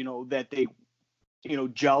 that they,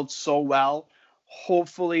 gelled so well.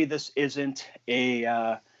 Hopefully this isn't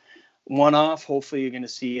a one-off. Hopefully you're going to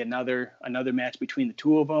see another match between the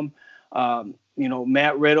two of them.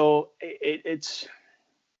 Matt Riddle, it's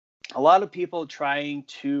a lot of people trying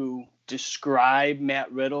to describe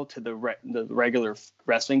Matt Riddle to the regular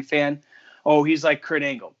wrestling fan. Oh, he's like Kurt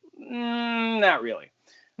Angle. Not really.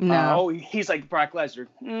 No. He's like Brock Lesnar.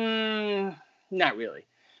 Not really.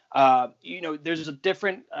 There's a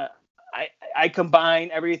different. I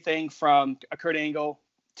combine everything from a Kurt Angle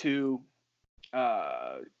to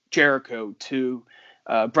Jericho to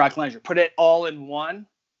Brock Lesnar. Put it all in one,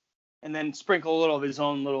 and then sprinkle a little of his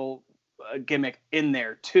own little gimmick in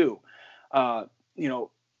there too.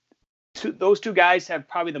 Those two guys have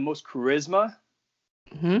probably the most charisma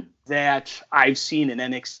that I've seen in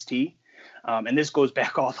NXT. And this goes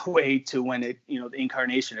back all the way to when the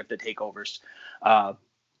incarnation of the takeovers.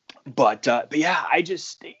 But yeah,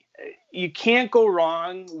 you can't go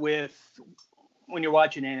wrong with when you're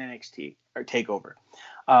watching an NXT or takeover.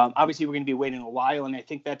 Obviously we're going to be waiting a while, and I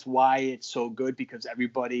think that's why it's so good, because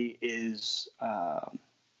everybody is,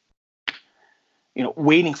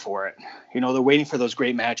 waiting for it. They're waiting for those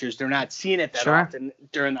great matches. They're not seeing it that often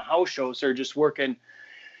during the house shows. They're just working,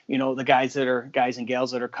 the guys and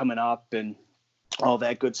gals that are coming up and all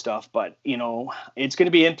that good stuff. But, it's going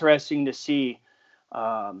to be interesting to see,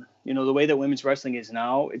 the way that women's wrestling is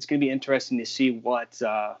now. It's going to be interesting to see what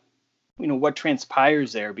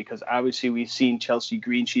transpires there, because obviously we've seen Chelsea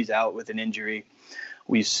Green. She's out with an injury.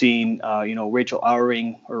 We've seen, Rachel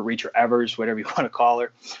Ellering, or Rachel Evers, whatever you want to call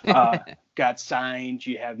her, got signed.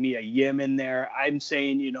 You have Mia Yim in there. I'm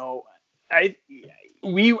saying, I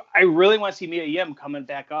really want to see Mia Yim coming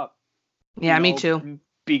back up. Yeah, me too.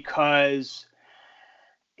 Because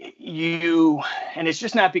and it's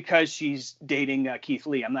just not because she's dating Keith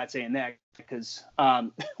Lee. I'm not saying that because,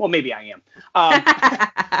 well, maybe I am.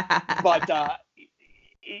 But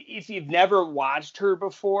if you've never watched her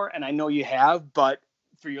before, and I know you have, but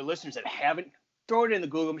for your listeners that haven't, throw it in the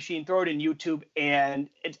Google machine, throw it in YouTube, and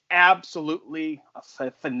it's absolutely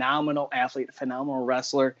a phenomenal athlete, a phenomenal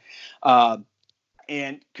wrestler,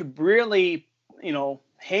 and could really,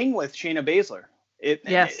 hang with Shayna Baszler.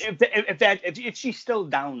 If she's still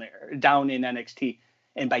down in NXT,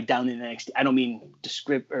 and by down in NXT, I don't mean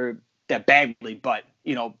that badly, but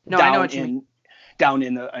down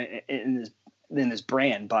in this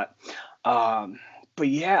brand, but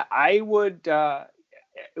yeah, I would.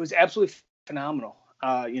 It was absolutely phenomenal,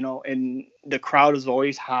 and the crowd is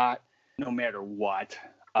always hot, no matter what.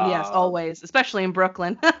 Yes, always, especially in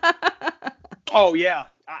Brooklyn. Oh yeah,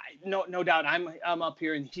 no doubt. I'm up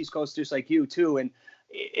here in the East Coast just like you too, and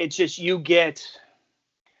it's just, you get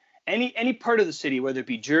any part of the city, whether it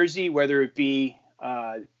be Jersey, whether it be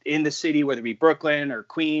in the city, whether it be Brooklyn or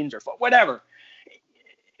Queens or whatever.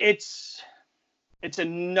 It's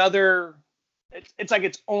another. It's like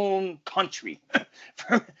its own country,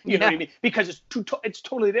 you know what I mean? Because it's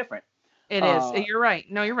totally different. It is. You're right.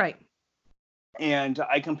 No, you're right. And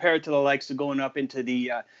I compare it to the likes of going up into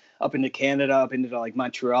Canada, up into like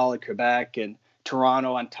Montreal and Quebec and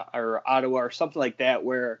Toronto or Ottawa or something like that,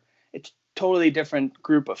 where it's totally different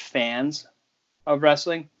group of fans of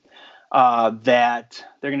wrestling. That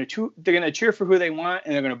they're gonna cheer for who they want,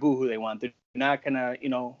 and they're gonna boo who they want. They're not gonna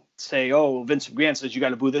say, oh, Vince McMahon says you got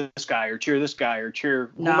to boo this guy or cheer this guy or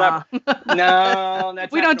cheer whoever. No,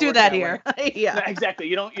 that's we don't do that here. Yeah, no, exactly.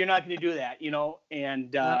 You're not going to do that,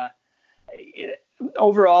 and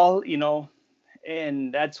overall,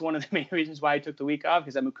 and that's one of the main reasons why I took the week off,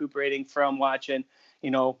 because I'm recuperating from watching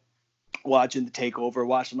the Takeover,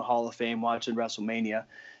 watching the Hall of Fame, watching WrestleMania,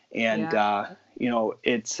 and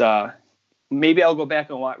it's maybe I'll go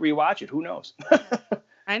back and rewatch it. Who knows?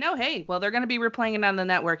 I know. Hey, well, they're going to be replaying it on the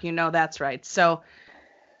network. That's right. So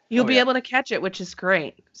you'll be able to catch it, which is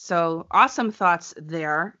great. So awesome thoughts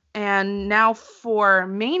there. And now for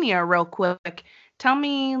Mania, real quick, tell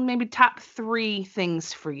me maybe top 3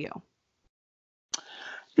 things for you.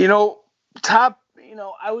 I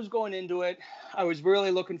was going into it. I was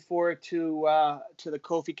really looking forward to the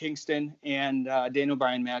Kofi Kingston and Daniel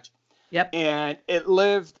Bryan match. Yep. And it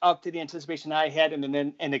lived up to the anticipation I had,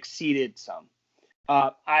 and exceeded some.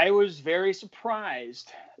 I was very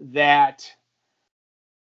surprised that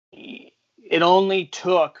it only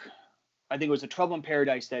took, I think it was a Trouble in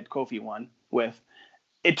Paradise that Kofi won with.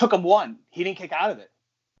 It took him one. He didn't kick out of it.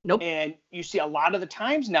 Nope. And you see a lot of the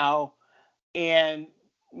times now, and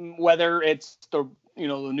whether it's the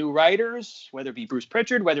new writers, whether it be Bruce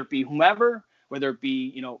Pritchard, whether it be whomever, whether it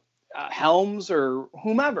be, Helms or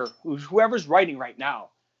whoever's writing right now,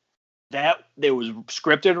 that it was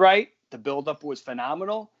scripted right. The buildup was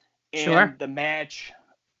phenomenal, and the match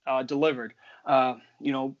delivered.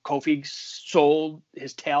 Kofi sold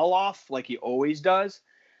his tail off like he always does.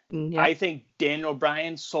 Yep. I think Daniel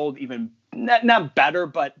Bryan sold even not better,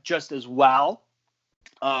 but just as well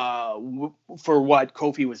for what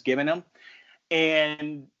Kofi was giving him.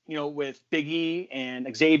 And, with Big E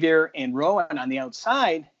and Xavier and Rowan on the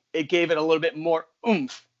outside, it gave it a little bit more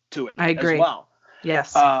oomph to it. I agree. As well.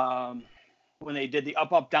 Yes. When they did the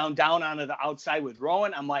up, down, down onto the outside with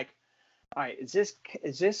Rowan, I'm like, all right, is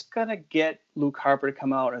this gonna get Luke Harper to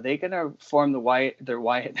come out? Are they gonna form the Wyatt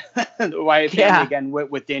family again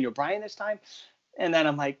with Daniel Bryan this time? And then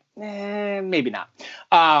I'm like, maybe not.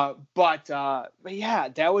 But yeah,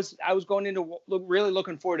 I was going into really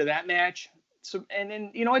looking forward to that match. So, and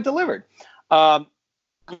then it delivered.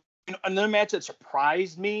 Another match that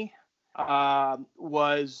surprised me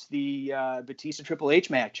was the Batista Triple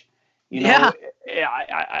H match.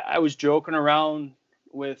 I was joking around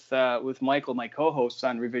with Michael, my co-host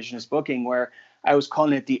on Revisionist Booking, where I was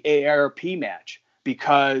calling it the AARP match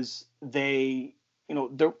because they're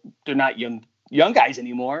not young guys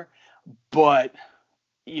anymore, but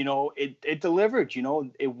it delivered.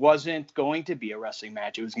 It wasn't going to be a wrestling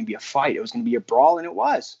match. It was going to be a fight. It was going to be a brawl, and it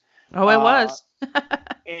was. Oh, it was.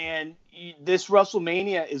 And this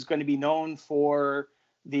WrestleMania is going to be known for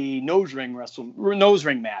the nose ring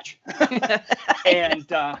match, and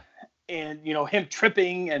him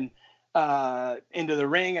tripping and into the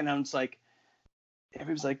ring, and I'm just like,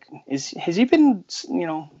 everybody's like, has he been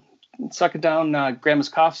sucking down grandma's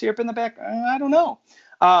cough syrup in the back? I don't know.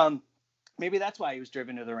 Maybe that's why he was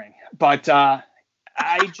driven to the ring. But that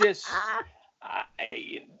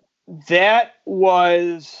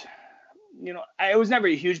was, I was never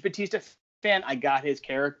a huge Batista fan. I got his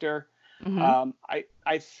character. Mm-hmm.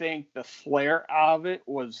 I think the flair of it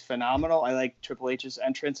was phenomenal. I like Triple H's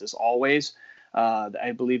entrance as always.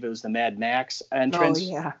 I believe it was the Mad Max entrance. Oh,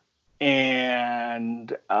 yeah.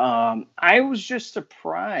 And I was just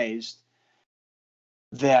surprised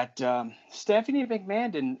that Stephanie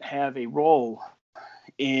McMahon didn't have a role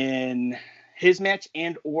in his match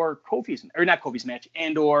and or not Kofi's match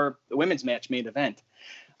and or the women's match main event.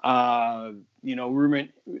 Rumor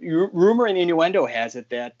and innuendo has it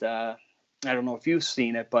that I don't know if you've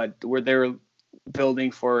seen it, but where they're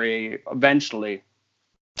building for eventually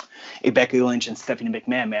a Becky Lynch and Stephanie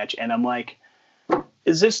McMahon match, and I'm like,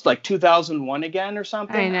 is this like 2001 again or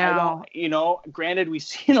something? I know. Granted, we've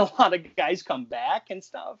seen a lot of guys come back and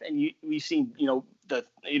stuff, and we've seen,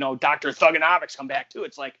 Dr. Thugonomics come back too.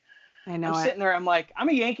 It's like, I'm sitting there, I'm like, I'm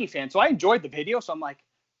a Yankee fan, so I enjoyed the video, so I'm like,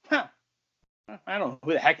 I don't know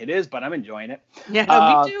who the heck it is, but I'm enjoying it.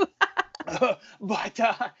 Yeah, me too. But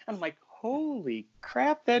I'm like, holy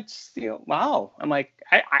crap, that's, wow. I'm like,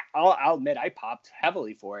 I'll admit I popped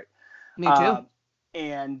heavily for it. Me too.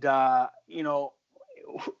 And,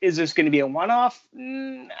 is this going to be a one-off?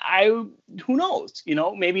 Who knows?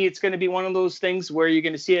 Maybe it's going to be one of those things where you're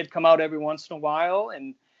going to see it come out every once in a while,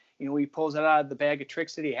 and he pulls it out of the bag of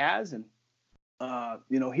tricks that he has, and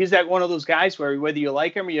he's that one of those guys where whether you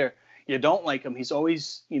like him or you don't like him, he's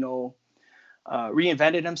always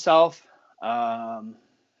reinvented himself over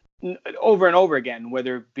and over again.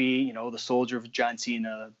 Whether it be the Soldier of John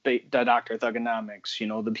Cena, the Dr. Thugonomics,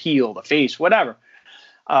 the heel, the face, whatever.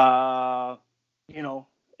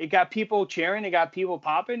 It got people cheering, it got people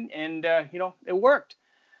popping, and it worked.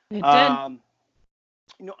 It did.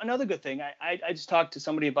 Another good thing I just talked to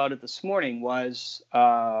somebody about it this morning was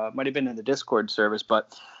might have been in the Discord service,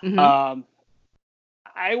 but mm-hmm.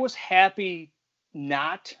 I was happy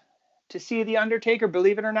not to see The Undertaker,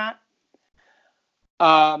 believe it or not.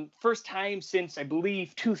 First time since I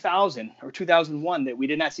believe 2000 or 2001 that we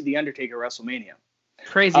did not see The Undertaker at WrestleMania.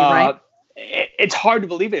 Crazy, right? It's hard to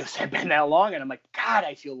believe it's been that long, and I'm like, God,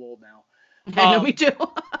 I feel old now. I know, me too.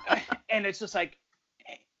 And it's just like,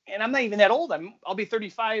 and I'm not even that old. I'll be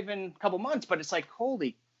 35 in a couple months, but it's like,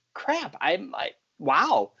 holy crap, I'm like,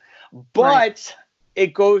 wow. But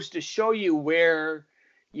It goes to show you where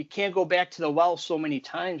you can't go back to the well so many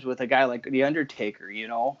times with a guy like The Undertaker,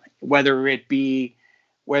 whether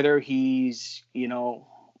he's, he's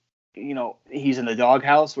in the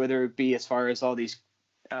doghouse, whether it be as far as all these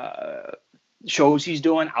shows he's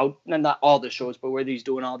doing not all the shows, but whether he's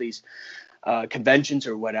doing all these conventions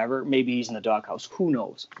or whatever. Maybe he's in the doghouse, who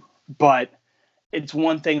knows? But it's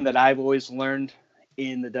one thing that I've always learned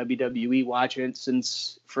in the WWE watching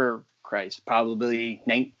since, for Christ, probably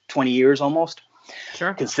 20 years almost.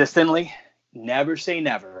 Sure. Consistently, never say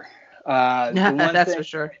never. That's for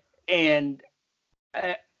sure. And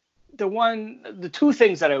the two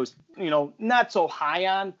things that I was, not so high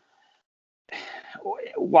on,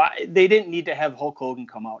 why they didn't need to have Hulk Hogan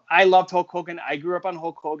come out. I loved Hulk Hogan. I grew up on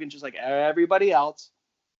Hulk Hogan just like everybody else.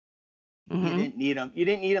 Mm-hmm. You didn't need him. You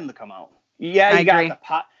didn't need him to come out. Yeah, you got the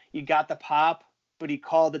pop. You got the pop, but he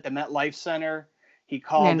called it the MetLife Center. He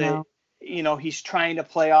called it. He's trying to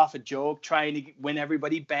play off a joke, trying to win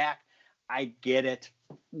everybody back. I get it.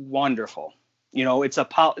 Wonderful. It's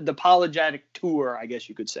the apologetic tour, I guess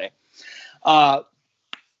you could say. I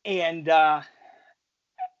didn't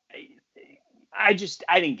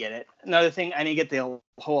get it. Another thing, I didn't get the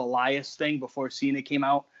whole Elias thing before Cena came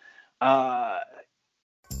out.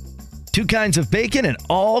 Two kinds of bacon and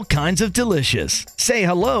all kinds of delicious. Say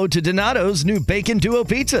hello to Donato's new Bacon Duo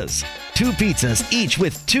pizzas. 2 pizzas, each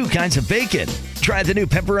with 2 kinds of bacon. Try the new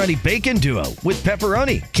Pepperoni Bacon Duo with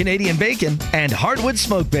pepperoni, Canadian bacon, and hardwood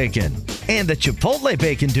smoked bacon. And the Chipotle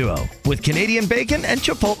Bacon Duo with Canadian bacon and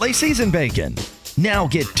Chipotle seasoned bacon. Now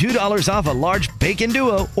get $2 off a large Bacon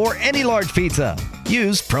Duo or any large pizza.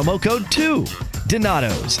 Use promo code 2.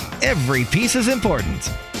 Donato's. Every piece is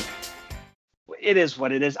important. It is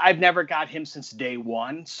what it is. I've never got him since day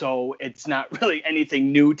one, so it's not really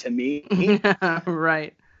anything new to me.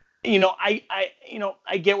 Right. I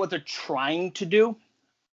get what they're trying to do.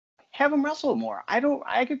 Have him wrestle more.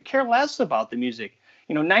 I could care less about the music.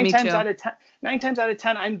 9 times out of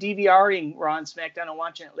 10, I'm DVRing Raw and SmackDown and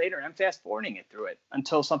watching it later. And I'm fast forwarding it through it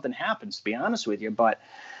until something happens, to be honest with you. But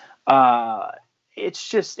it's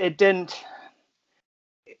just, it didn't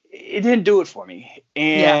do it for me.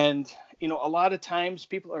 And, a lot of times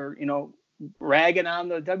people are, ragging on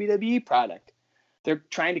the WWE product. They're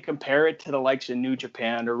trying to compare it to the likes of New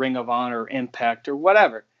Japan or Ring of Honor or Impact or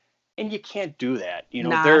whatever. And you can't do that.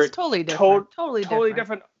 They're it's totally different.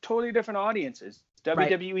 Totally different audiences.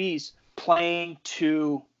 WWE's playing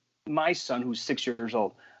to my son who's 6 years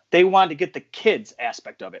old. They want to get the kids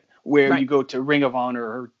aspect of it, where you go to Ring of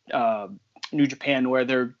Honor or New Japan, where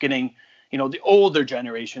they're getting, the older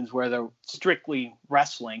generations, where they're strictly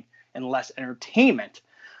wrestling and less entertainment.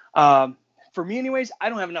 For me, anyways, I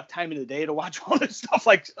don't have enough time in the day to watch all this stuff.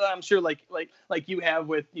 Like I'm sure, like you have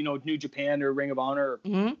with New Japan or Ring of Honor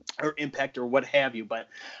or Impact or what have you. But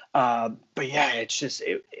yeah, it's just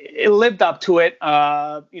it lived up to it.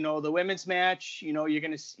 The women's match.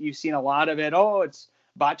 You've seen a lot of it. Oh, it's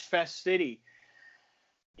Botch Fest City.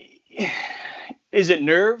 Is it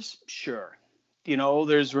nerves? Sure.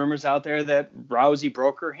 There's rumors out there that Rousey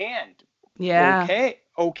broke her hand. Yeah.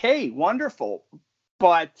 Okay, wonderful,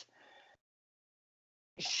 but.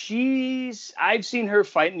 I've seen her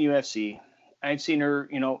fight in UFC. I've seen her,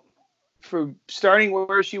 for starting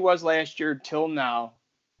where she was last year till now.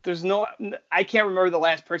 I can't remember the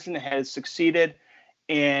last person that has succeeded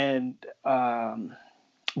and,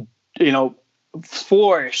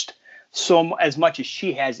 flourished as much as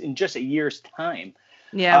she has in just a year's time.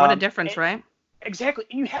 Yeah. What a difference, right? Exactly.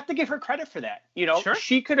 You have to give her credit for that. Sure.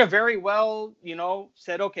 She could have very well,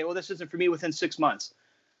 said, okay, well, this isn't for me within 6 months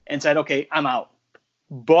and said, okay, I'm out.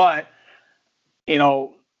 But, at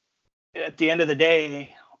the end of the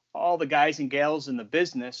day, all the guys and gals in the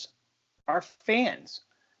business are fans,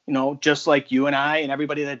 just like you and I and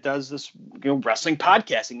everybody that does this, wrestling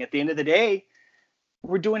podcasting. At the end of the day,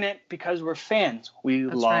 we're doing it because we're fans. We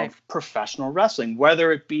love professional wrestling,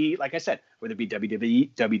 whether it be, like I said, whether it be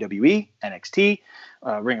WWE, NXT,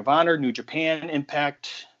 Ring of Honor, New Japan,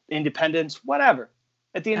 Impact, Independence, whatever.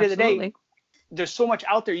 At the end of the day, there's so much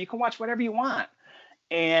out there. You can watch whatever you want.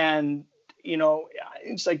 And,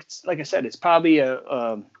 it's like I said, it's probably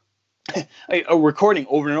a recording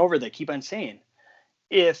over and over. They keep on saying,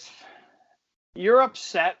 if you're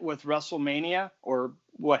upset with WrestleMania or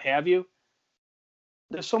what have you,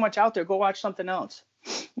 there's so much out there. Go watch something else.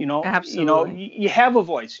 Absolutely. You have a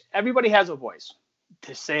voice. Everybody has a voice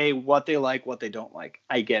to say what they like, what they don't like.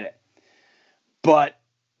 I get it. But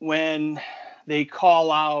when they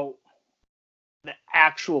call out the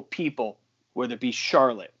actual people, whether it be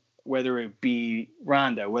Charlotte, whether it be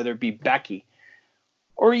Ronda, whether it be Becky,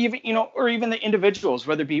 or even the individuals,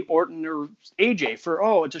 whether it be Orton or AJ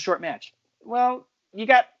for, it's a short match. Well, you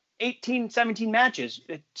got 18, 17 matches.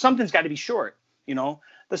 Something's got to be short.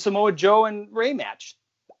 The Samoa Joe and Ray match.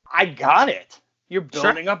 I got it. You're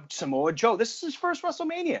building up Samoa Joe. This is his first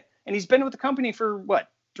WrestleMania. And he's been with the company for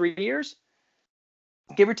 3 years?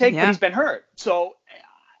 Give or take, but he's been hurt. So,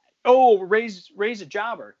 Ray's a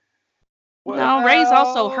jobber. No, Ray's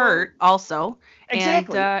also hurt also.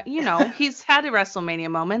 Exactly. And, he's had WrestleMania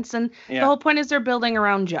moments, and the whole point is they're building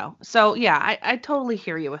around Joe. So, yeah, I totally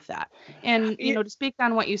hear you with that. And, to speak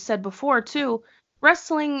on what you said before, too,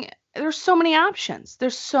 wrestling there's so many options.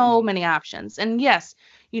 There's so many options. And yes,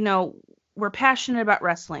 we're passionate about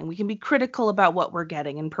wrestling. We can be critical about what we're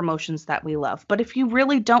getting and promotions that we love. But if you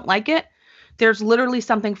really don't like it, there's literally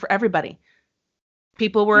something for everybody.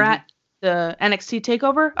 People were at the NXT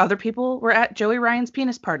takeover. Other people were at Joey Ryan's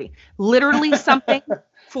penis party. Literally something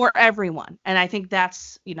for everyone. And I think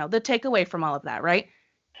that's, the takeaway from all of that, right?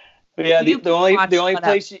 Yeah,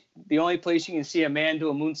 the only place you can see a man do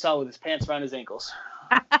a moonsault with his pants around his ankles.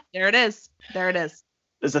 There it is. There's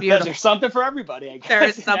something for everybody, I guess. There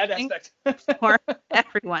is something for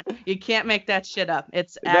everyone. You can't make that shit up.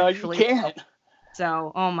 It's actually. No, you can't.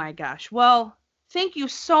 So, oh my gosh. Well, thank you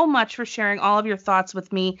so much for sharing all of your thoughts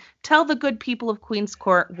with me. Tell the good people of Queens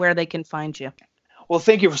Court where they can find you. Well,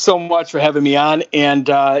 thank you so much for having me on. And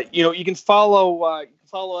you can follow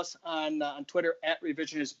us on Twitter at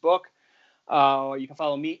Revisionist Book. You can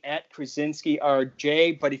follow me at Krasinski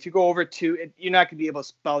RJ. But if you go over to, you're not going to be able to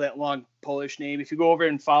spell that long Polish name. If you go over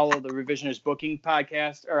and follow the Revisionist Booking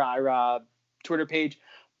podcast or our Twitter page,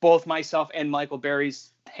 both myself and Michael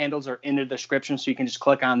Berry's handles are in the description, so you can just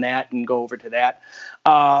click on that and go over to that.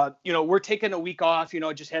 We're taking a week off.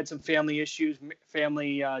 Just had some family issues,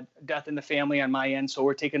 family death in the family on my end, so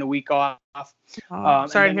we're taking a week off.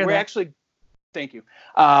 Sorry to hear that. Thank you.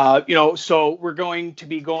 So we're going to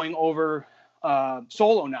be going over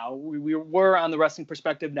solo now. We were on the Wrestling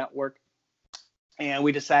Perspective Network, and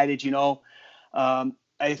we decided,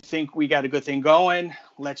 I think we got a good thing going.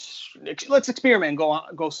 Let's experiment and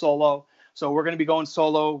go solo. So we're going to be going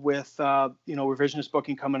solo with Revisionist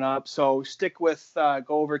Booking coming up. So stick with go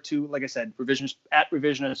over to, like I said,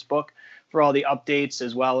 Revisionist Book for all the updates,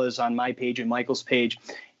 as well as on my page and Michael's page,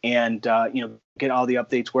 and get all the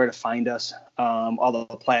updates, where to find us, all the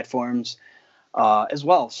platforms as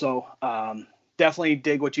well. So definitely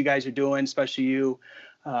dig what you guys are doing, especially you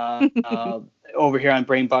over here on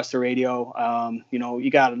Brainbuster Radio. You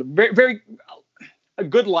got a very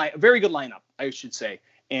good lineup, I should say.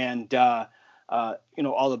 And,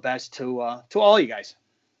 all the best to all you guys.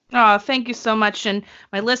 Oh, thank you so much. And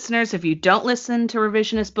my listeners, if you don't listen to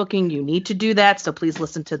Revisionist Booking, you need to do that. So please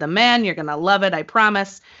listen to the man. You're going to love it, I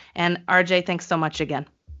promise. And RJ, thanks so much again.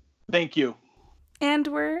 Thank you. And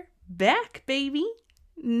we're back, baby.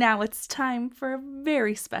 Now it's time for a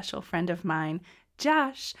very special friend of mine,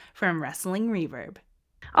 Josh from Wrestling Reverb.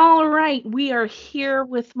 All right, we are here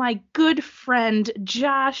with my good friend,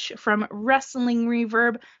 Josh from Wrestling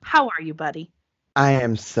Reverb. How are you, buddy? I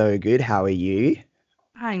am so good. How are you?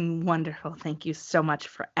 I'm wonderful. Thank you so much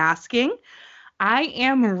for asking. I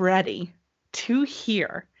am ready to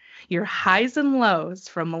hear your highs and lows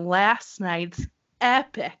from last night's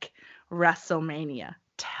epic WrestleMania.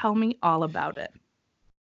 Tell me all about it.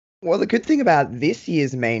 Well, the good thing about this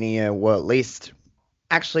year's Mania, well, at least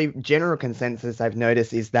actually general consensus I've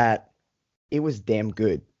noticed, is that it was damn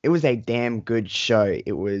good. It was a damn good show.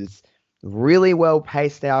 It was really well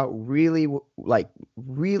paced out, really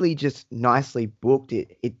just nicely booked.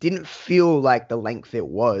 It didn't feel like the length it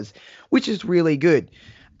was, which is really good.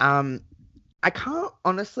 I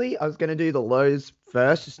was going to do the lows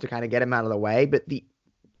first just to kind of get them out of the way, but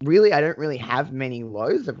I don't really have many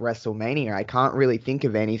lows of WrestleMania. I can't really think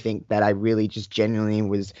of anything that I really just genuinely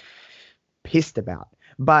was pissed about.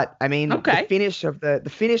 But I mean, the finish of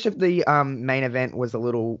the main event was a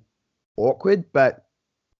little awkward, but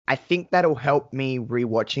I think that'll help me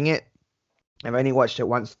rewatching it. I've only watched it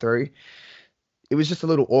once through. It was just a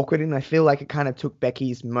little awkward, and I feel like it kind of took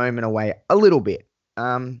Becky's moment away a little bit.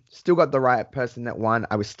 Still got the right person that won.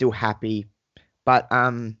 I was still happy, but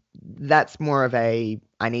that's more of I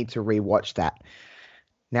need to rewatch that.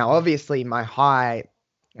 Now, obviously, my high,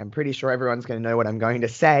 I'm pretty sure everyone's going to know what I'm going to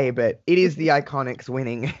say, but it is the Iconics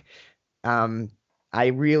winning. I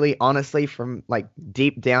really, honestly, from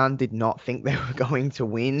deep down, did not think they were going to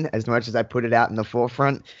win as much as I put it out in the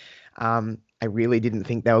forefront. I really didn't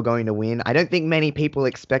think they were going to win. I don't think many people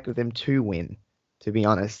expected them to win, to be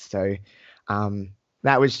honest. So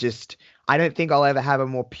that was just, I don't think I'll ever have a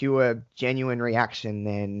more pure, genuine reaction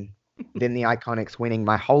than the Iconics winning.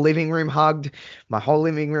 My whole living room hugged. My whole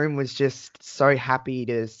living room was just so happy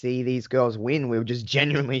to see these girls win. We were just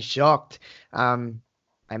genuinely shocked.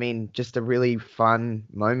 I mean, just a really fun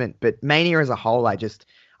moment. But Mania as a whole, I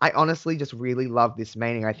honestly just really love this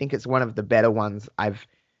Mania. I think it's one of the better ones I've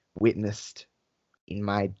witnessed in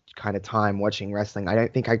my kind of time watching wrestling. I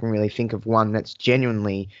don't think I can really think of one that's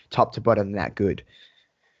genuinely top to bottom that good.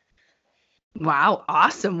 Wow,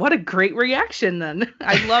 awesome. What a great reaction then.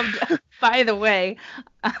 I loved, by the way,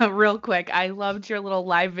 real quick, I loved your little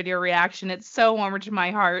live video reaction. It's so warm to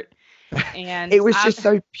my heart. And it was just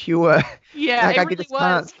so pure. Yeah, I just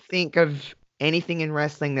can't think of anything in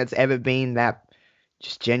wrestling that's ever been that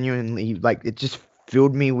just genuinely, like, it just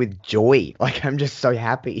filled me with joy. Like, I'm just so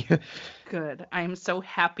happy. Good. I'm so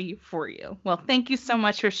happy for you. Well, thank you so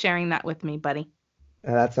much for sharing that with me, buddy.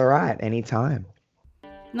 That's all right. Anytime.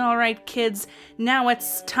 All right, kids. Now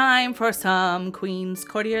it's time for some Queen's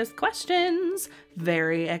Courtiers questions.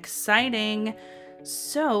 Very exciting.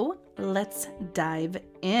 So let's dive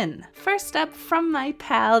in. First up, from my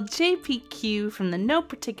pal JPQ from the No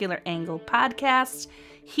Particular Angle podcast,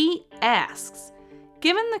 he asks,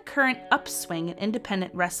 given the current upswing in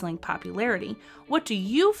independent wrestling popularity, what do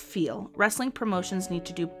you feel wrestling promotions need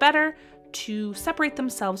to do better to separate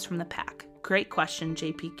themselves from the pack? Great question,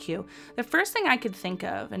 JPQ. The first thing I could think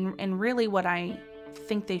of, and really what I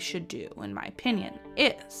think they should do, in my opinion,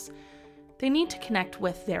 is they need to connect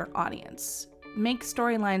with their audience. Make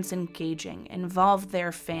storylines engaging, involve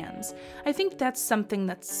their fans. I think that's something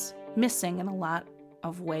that's missing in a lot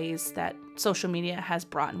of ways that social media has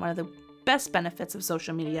brought. And one of the best benefits of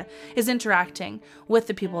social media is interacting with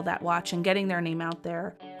the people that watch and getting their name out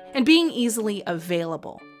there and being easily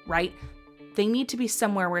available, right? They need to be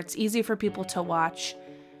somewhere where it's easy for people to watch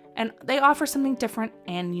and they offer something different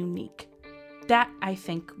and unique. That, I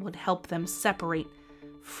think, would help them separate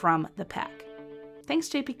from the pack. Thanks,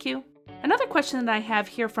 JPQ. Another question that I have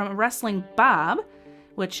here from Wrestling Bob,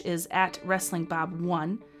 which is at Wrestling Bob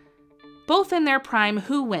 1. Both in their prime,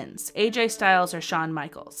 who wins? AJ Styles or Shawn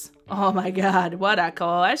Michaels? Oh my God, what a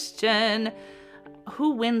question.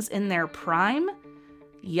 Who wins in their prime?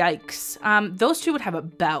 Yikes. Those two would have a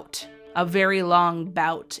bout. A very long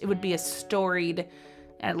bout. It would be a storied,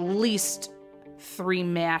 at least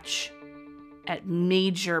 3-match at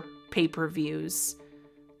major pay-per-views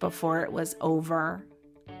before it was over.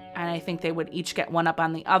 And I think they would each get one up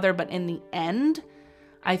on the other, but in the end,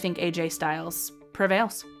 I think AJ Styles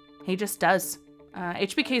prevails. He just does.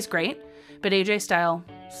 HBK is great, but AJ Styles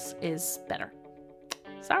is better.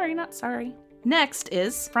 Sorry, not sorry. Next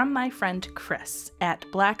is from my friend Chris at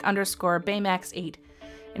Black_Baymax8.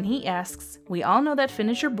 And he asks, we all know that Finn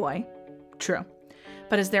is your boy. True.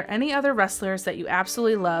 But is there any other wrestlers that you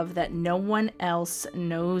absolutely love that no one else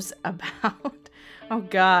knows about? Oh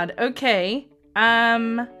God. Okay.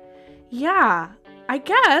 Yeah, I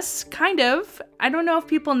guess, kind of. I don't know if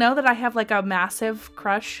people know that I have like a massive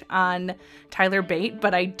crush on Tyler Bate,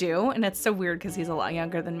 but I do. And it's so weird because he's a lot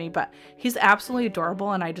younger than me, but he's absolutely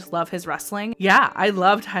adorable and I just love his wrestling. Yeah, I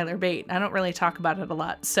love Tyler Bate. I don't really talk about it a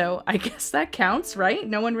lot. So I guess that counts, right?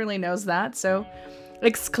 No one really knows that. So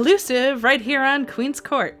exclusive right here on Queen's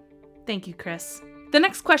Court. Thank you, Chris. The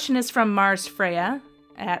next question is from Mars Freya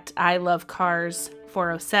at I Love Cars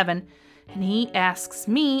 407. And he asks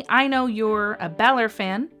me, I know you're a Balor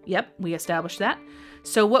fan. Yep, we established that.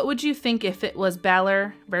 So what would you think if it was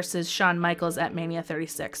Balor versus Shawn Michaels at Mania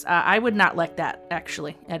 36? I would not like that,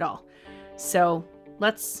 actually, at all. So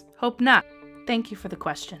let's hope not. Thank you for the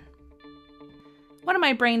question. One of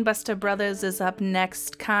my Brainbuster brothers is up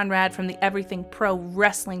next. Conrad from the Everything Pro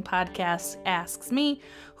Wrestling podcast asks me,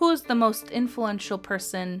 who is the most influential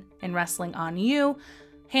person in wrestling on you?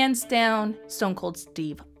 Hands down, Stone Cold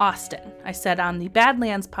Steve Austin. I said on the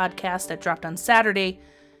Badlands podcast that dropped on Saturday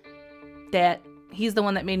that he's the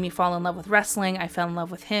one that made me fall in love with wrestling. I fell in love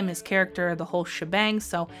with him, his character, the whole shebang.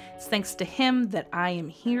 So it's thanks to him that I am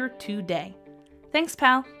here today. Thanks,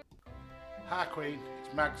 pal. Hi, Queen.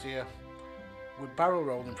 It's Mags here. We're barrel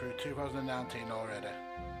rolling through 2019 already.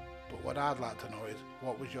 But what I'd like to know is,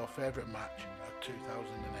 what was your favourite match of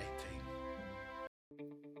 2018?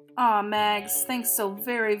 Aw, Mags, thanks so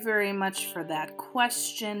very, very much for that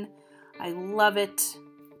question. I love it.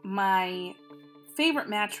 My favorite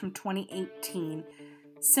match from 2018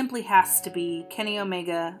 simply has to be Kenny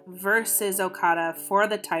Omega versus Okada for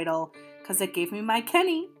the title, because it gave me my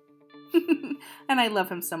Kenny. And I love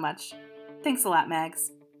him so much. Thanks a lot,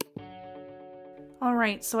 Mags.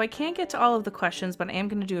 Alright, so I can't get to all of the questions, but I am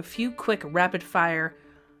going to do a few quick rapid-fire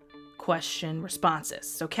question responses.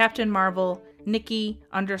 So Captain Marvel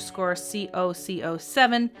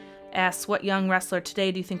Nikki_COCO7 asks, what young wrestler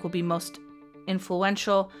today do you think will be most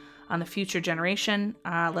influential on the future generation?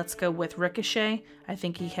 Let's go with Ricochet. I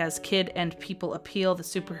think he has kid and people appeal. The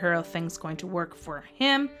superhero thing's going to work for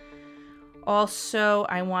him. Also,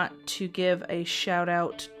 I want to give a shout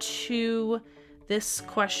out to this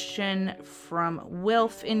question from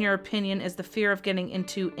Wilf. In your opinion, is the fear of getting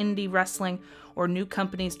into indie wrestling or new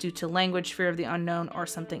companies due to language, fear of the unknown, or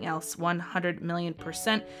something else?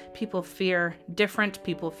 100,000,000%. People fear different.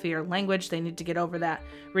 People fear language. They need to get over that.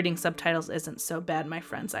 Reading subtitles isn't so bad, my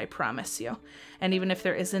friends, I promise you. And even if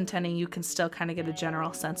there isn't any, you can still kind of get a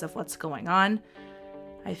general sense of what's going on.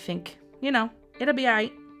 I think, it'll be all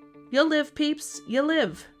right. You'll live, peeps. You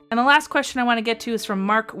live. And the last question I want to get to is from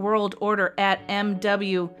Mark World Order at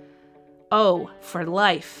MWO for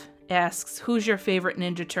life. Asks, who's your favorite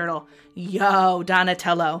Ninja Turtle? Yo,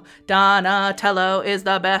 Donatello. Donatello is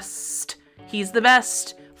the best. He's the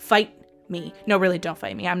best. Fight me. No, really, don't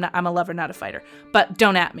fight me. I'm a lover, not a fighter. But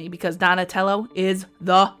don't at me, because Donatello is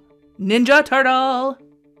the Ninja Turtle.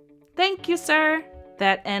 Thank you, sir.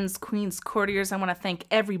 That ends Queen's Courtiers. I want to thank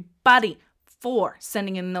everybody for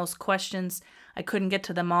sending in those questions. I couldn't get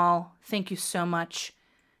to them all. Thank you so much.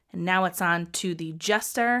 And now it's on to the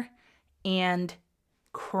Jester and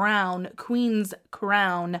Queen's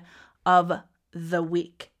Crown of the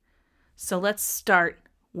Week. So let's start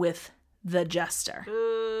with the Jester.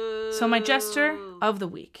 So my Jester of the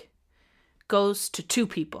Week goes to two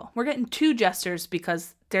people. We're getting two Jesters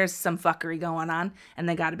because there's some fuckery going on and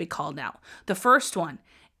they got to be called out. The first one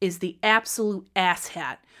is the absolute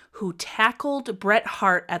asshat who tackled Bret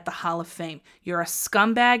Hart at the Hall of Fame. You're a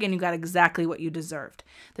scumbag and you got exactly what you deserved.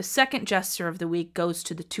 The second Jester of the Week goes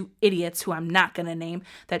to the two idiots who I'm not going to name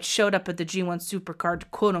that showed up at the G1 Supercard to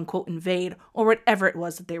quote-unquote invade or whatever it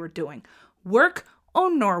was that they were doing. Work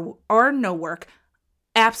or no work.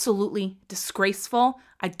 Absolutely disgraceful.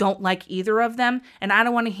 I don't like either of them. And I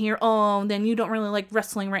don't want to hear, oh, then you don't really like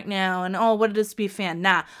wrestling right now. And oh, what it is to be a fan.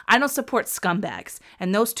 Nah, I don't support scumbags.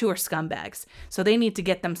 And those two are scumbags. So they need to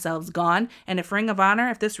get themselves gone. And if Ring of Honor,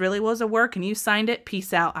 if this really was a work and you signed it,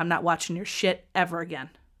 peace out. I'm not watching your shit ever again.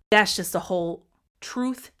 That's just the whole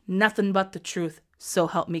truth. Nothing but the truth. So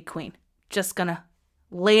help me, Queen. Just gonna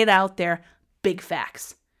lay it out there. Big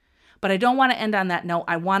facts. But I don't want to end on that note.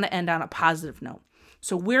 I want to end on a positive note.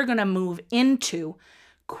 So we're going to move into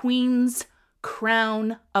Queen's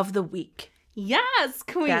Crown of the Week. Yes,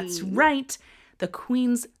 Queen. That's right. The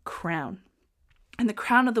Queen's Crown. And the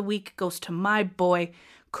Crown of the Week goes to my boy,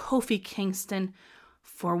 Kofi Kingston,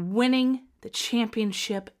 for winning the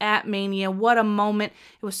championship at Mania. What a moment.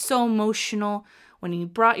 It was so emotional when you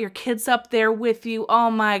brought your kids up there with you. Oh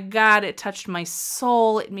my God, it touched my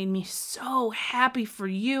soul. It made me so happy for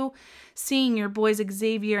you. Seeing your boys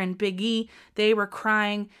Xavier and Big E, they were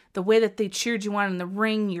crying. The way that they cheered you on in the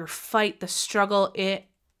ring, your fight, the struggle, it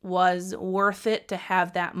was worth it to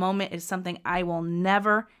have that moment. It's something I will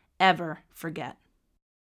never, ever forget.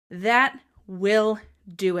 That will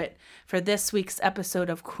do it for this week's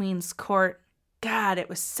episode of Queen's Court. God, it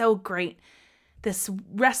was so great. This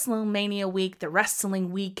WrestleMania week, the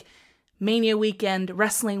wrestling week, Mania weekend,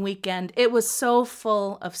 wrestling weekend, it was so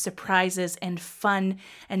full of surprises and fun,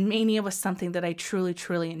 and Mania was something that I truly,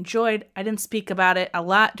 truly enjoyed. I didn't speak about it a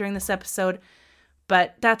lot during this episode,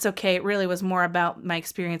 but that's okay. It really was more about my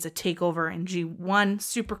experience at TakeOver and G1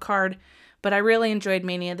 Supercard, but I really enjoyed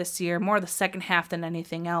Mania this year, more the second half than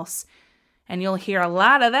anything else, and you'll hear a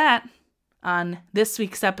lot of that on this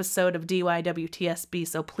week's episode of DYWTSB,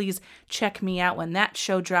 so please check me out when that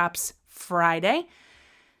show drops Friday.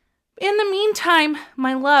 In the meantime,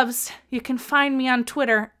 my loves, you can find me on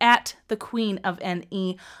Twitter at the Queen of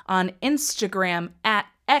NE, on Instagram at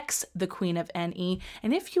XTheQueenofNE,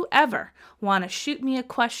 and if you ever want to shoot me a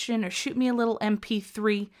question or shoot me a little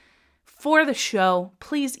MP3 for the show,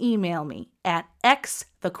 please email me at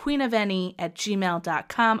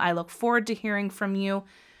xthequeenofne@gmail.com. I look forward to hearing from you.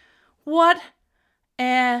 What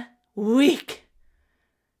a week!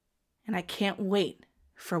 And I can't wait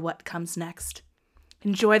for what comes next.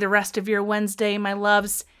 Enjoy the rest of your Wednesday, my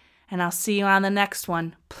loves, and I'll see you on the next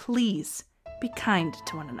one. Please be kind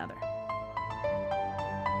to one another.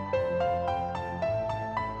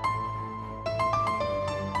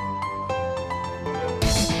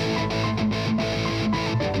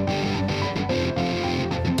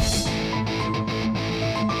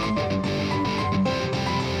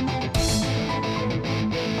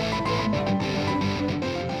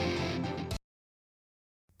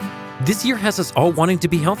 This year has us all wanting to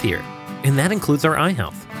be healthier, and that includes our eye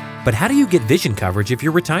health. But how do you get vision coverage if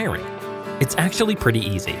you're retiring? It's actually pretty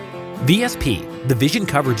easy. VSP, the vision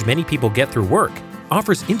coverage many people get through work,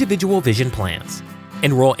 offers individual vision plans.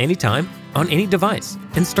 Enroll anytime, on any device,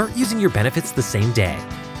 and start using your benefits the same day.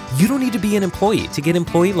 You don't need to be an employee to get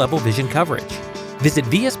employee-level vision coverage. Visit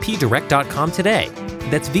VSPdirect.com today.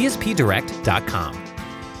 That's VSPdirect.com.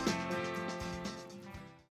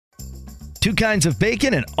 Two kinds of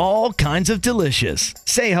bacon and all kinds of delicious.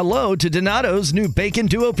 Say hello to Donato's new Bacon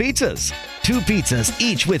Duo pizzas. Two pizzas,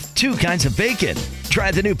 each with two kinds of bacon. Try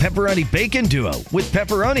the new Pepperoni Bacon Duo with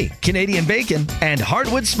pepperoni, Canadian bacon, and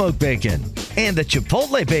hardwood smoked bacon. And the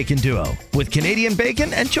Chipotle Bacon Duo with Canadian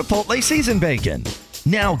bacon and Chipotle seasoned bacon.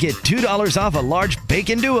 Now get $2 off a large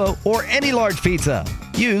Bacon Duo or any large pizza.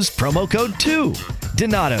 Use promo code 2.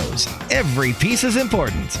 Donato's. Every piece is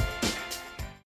important.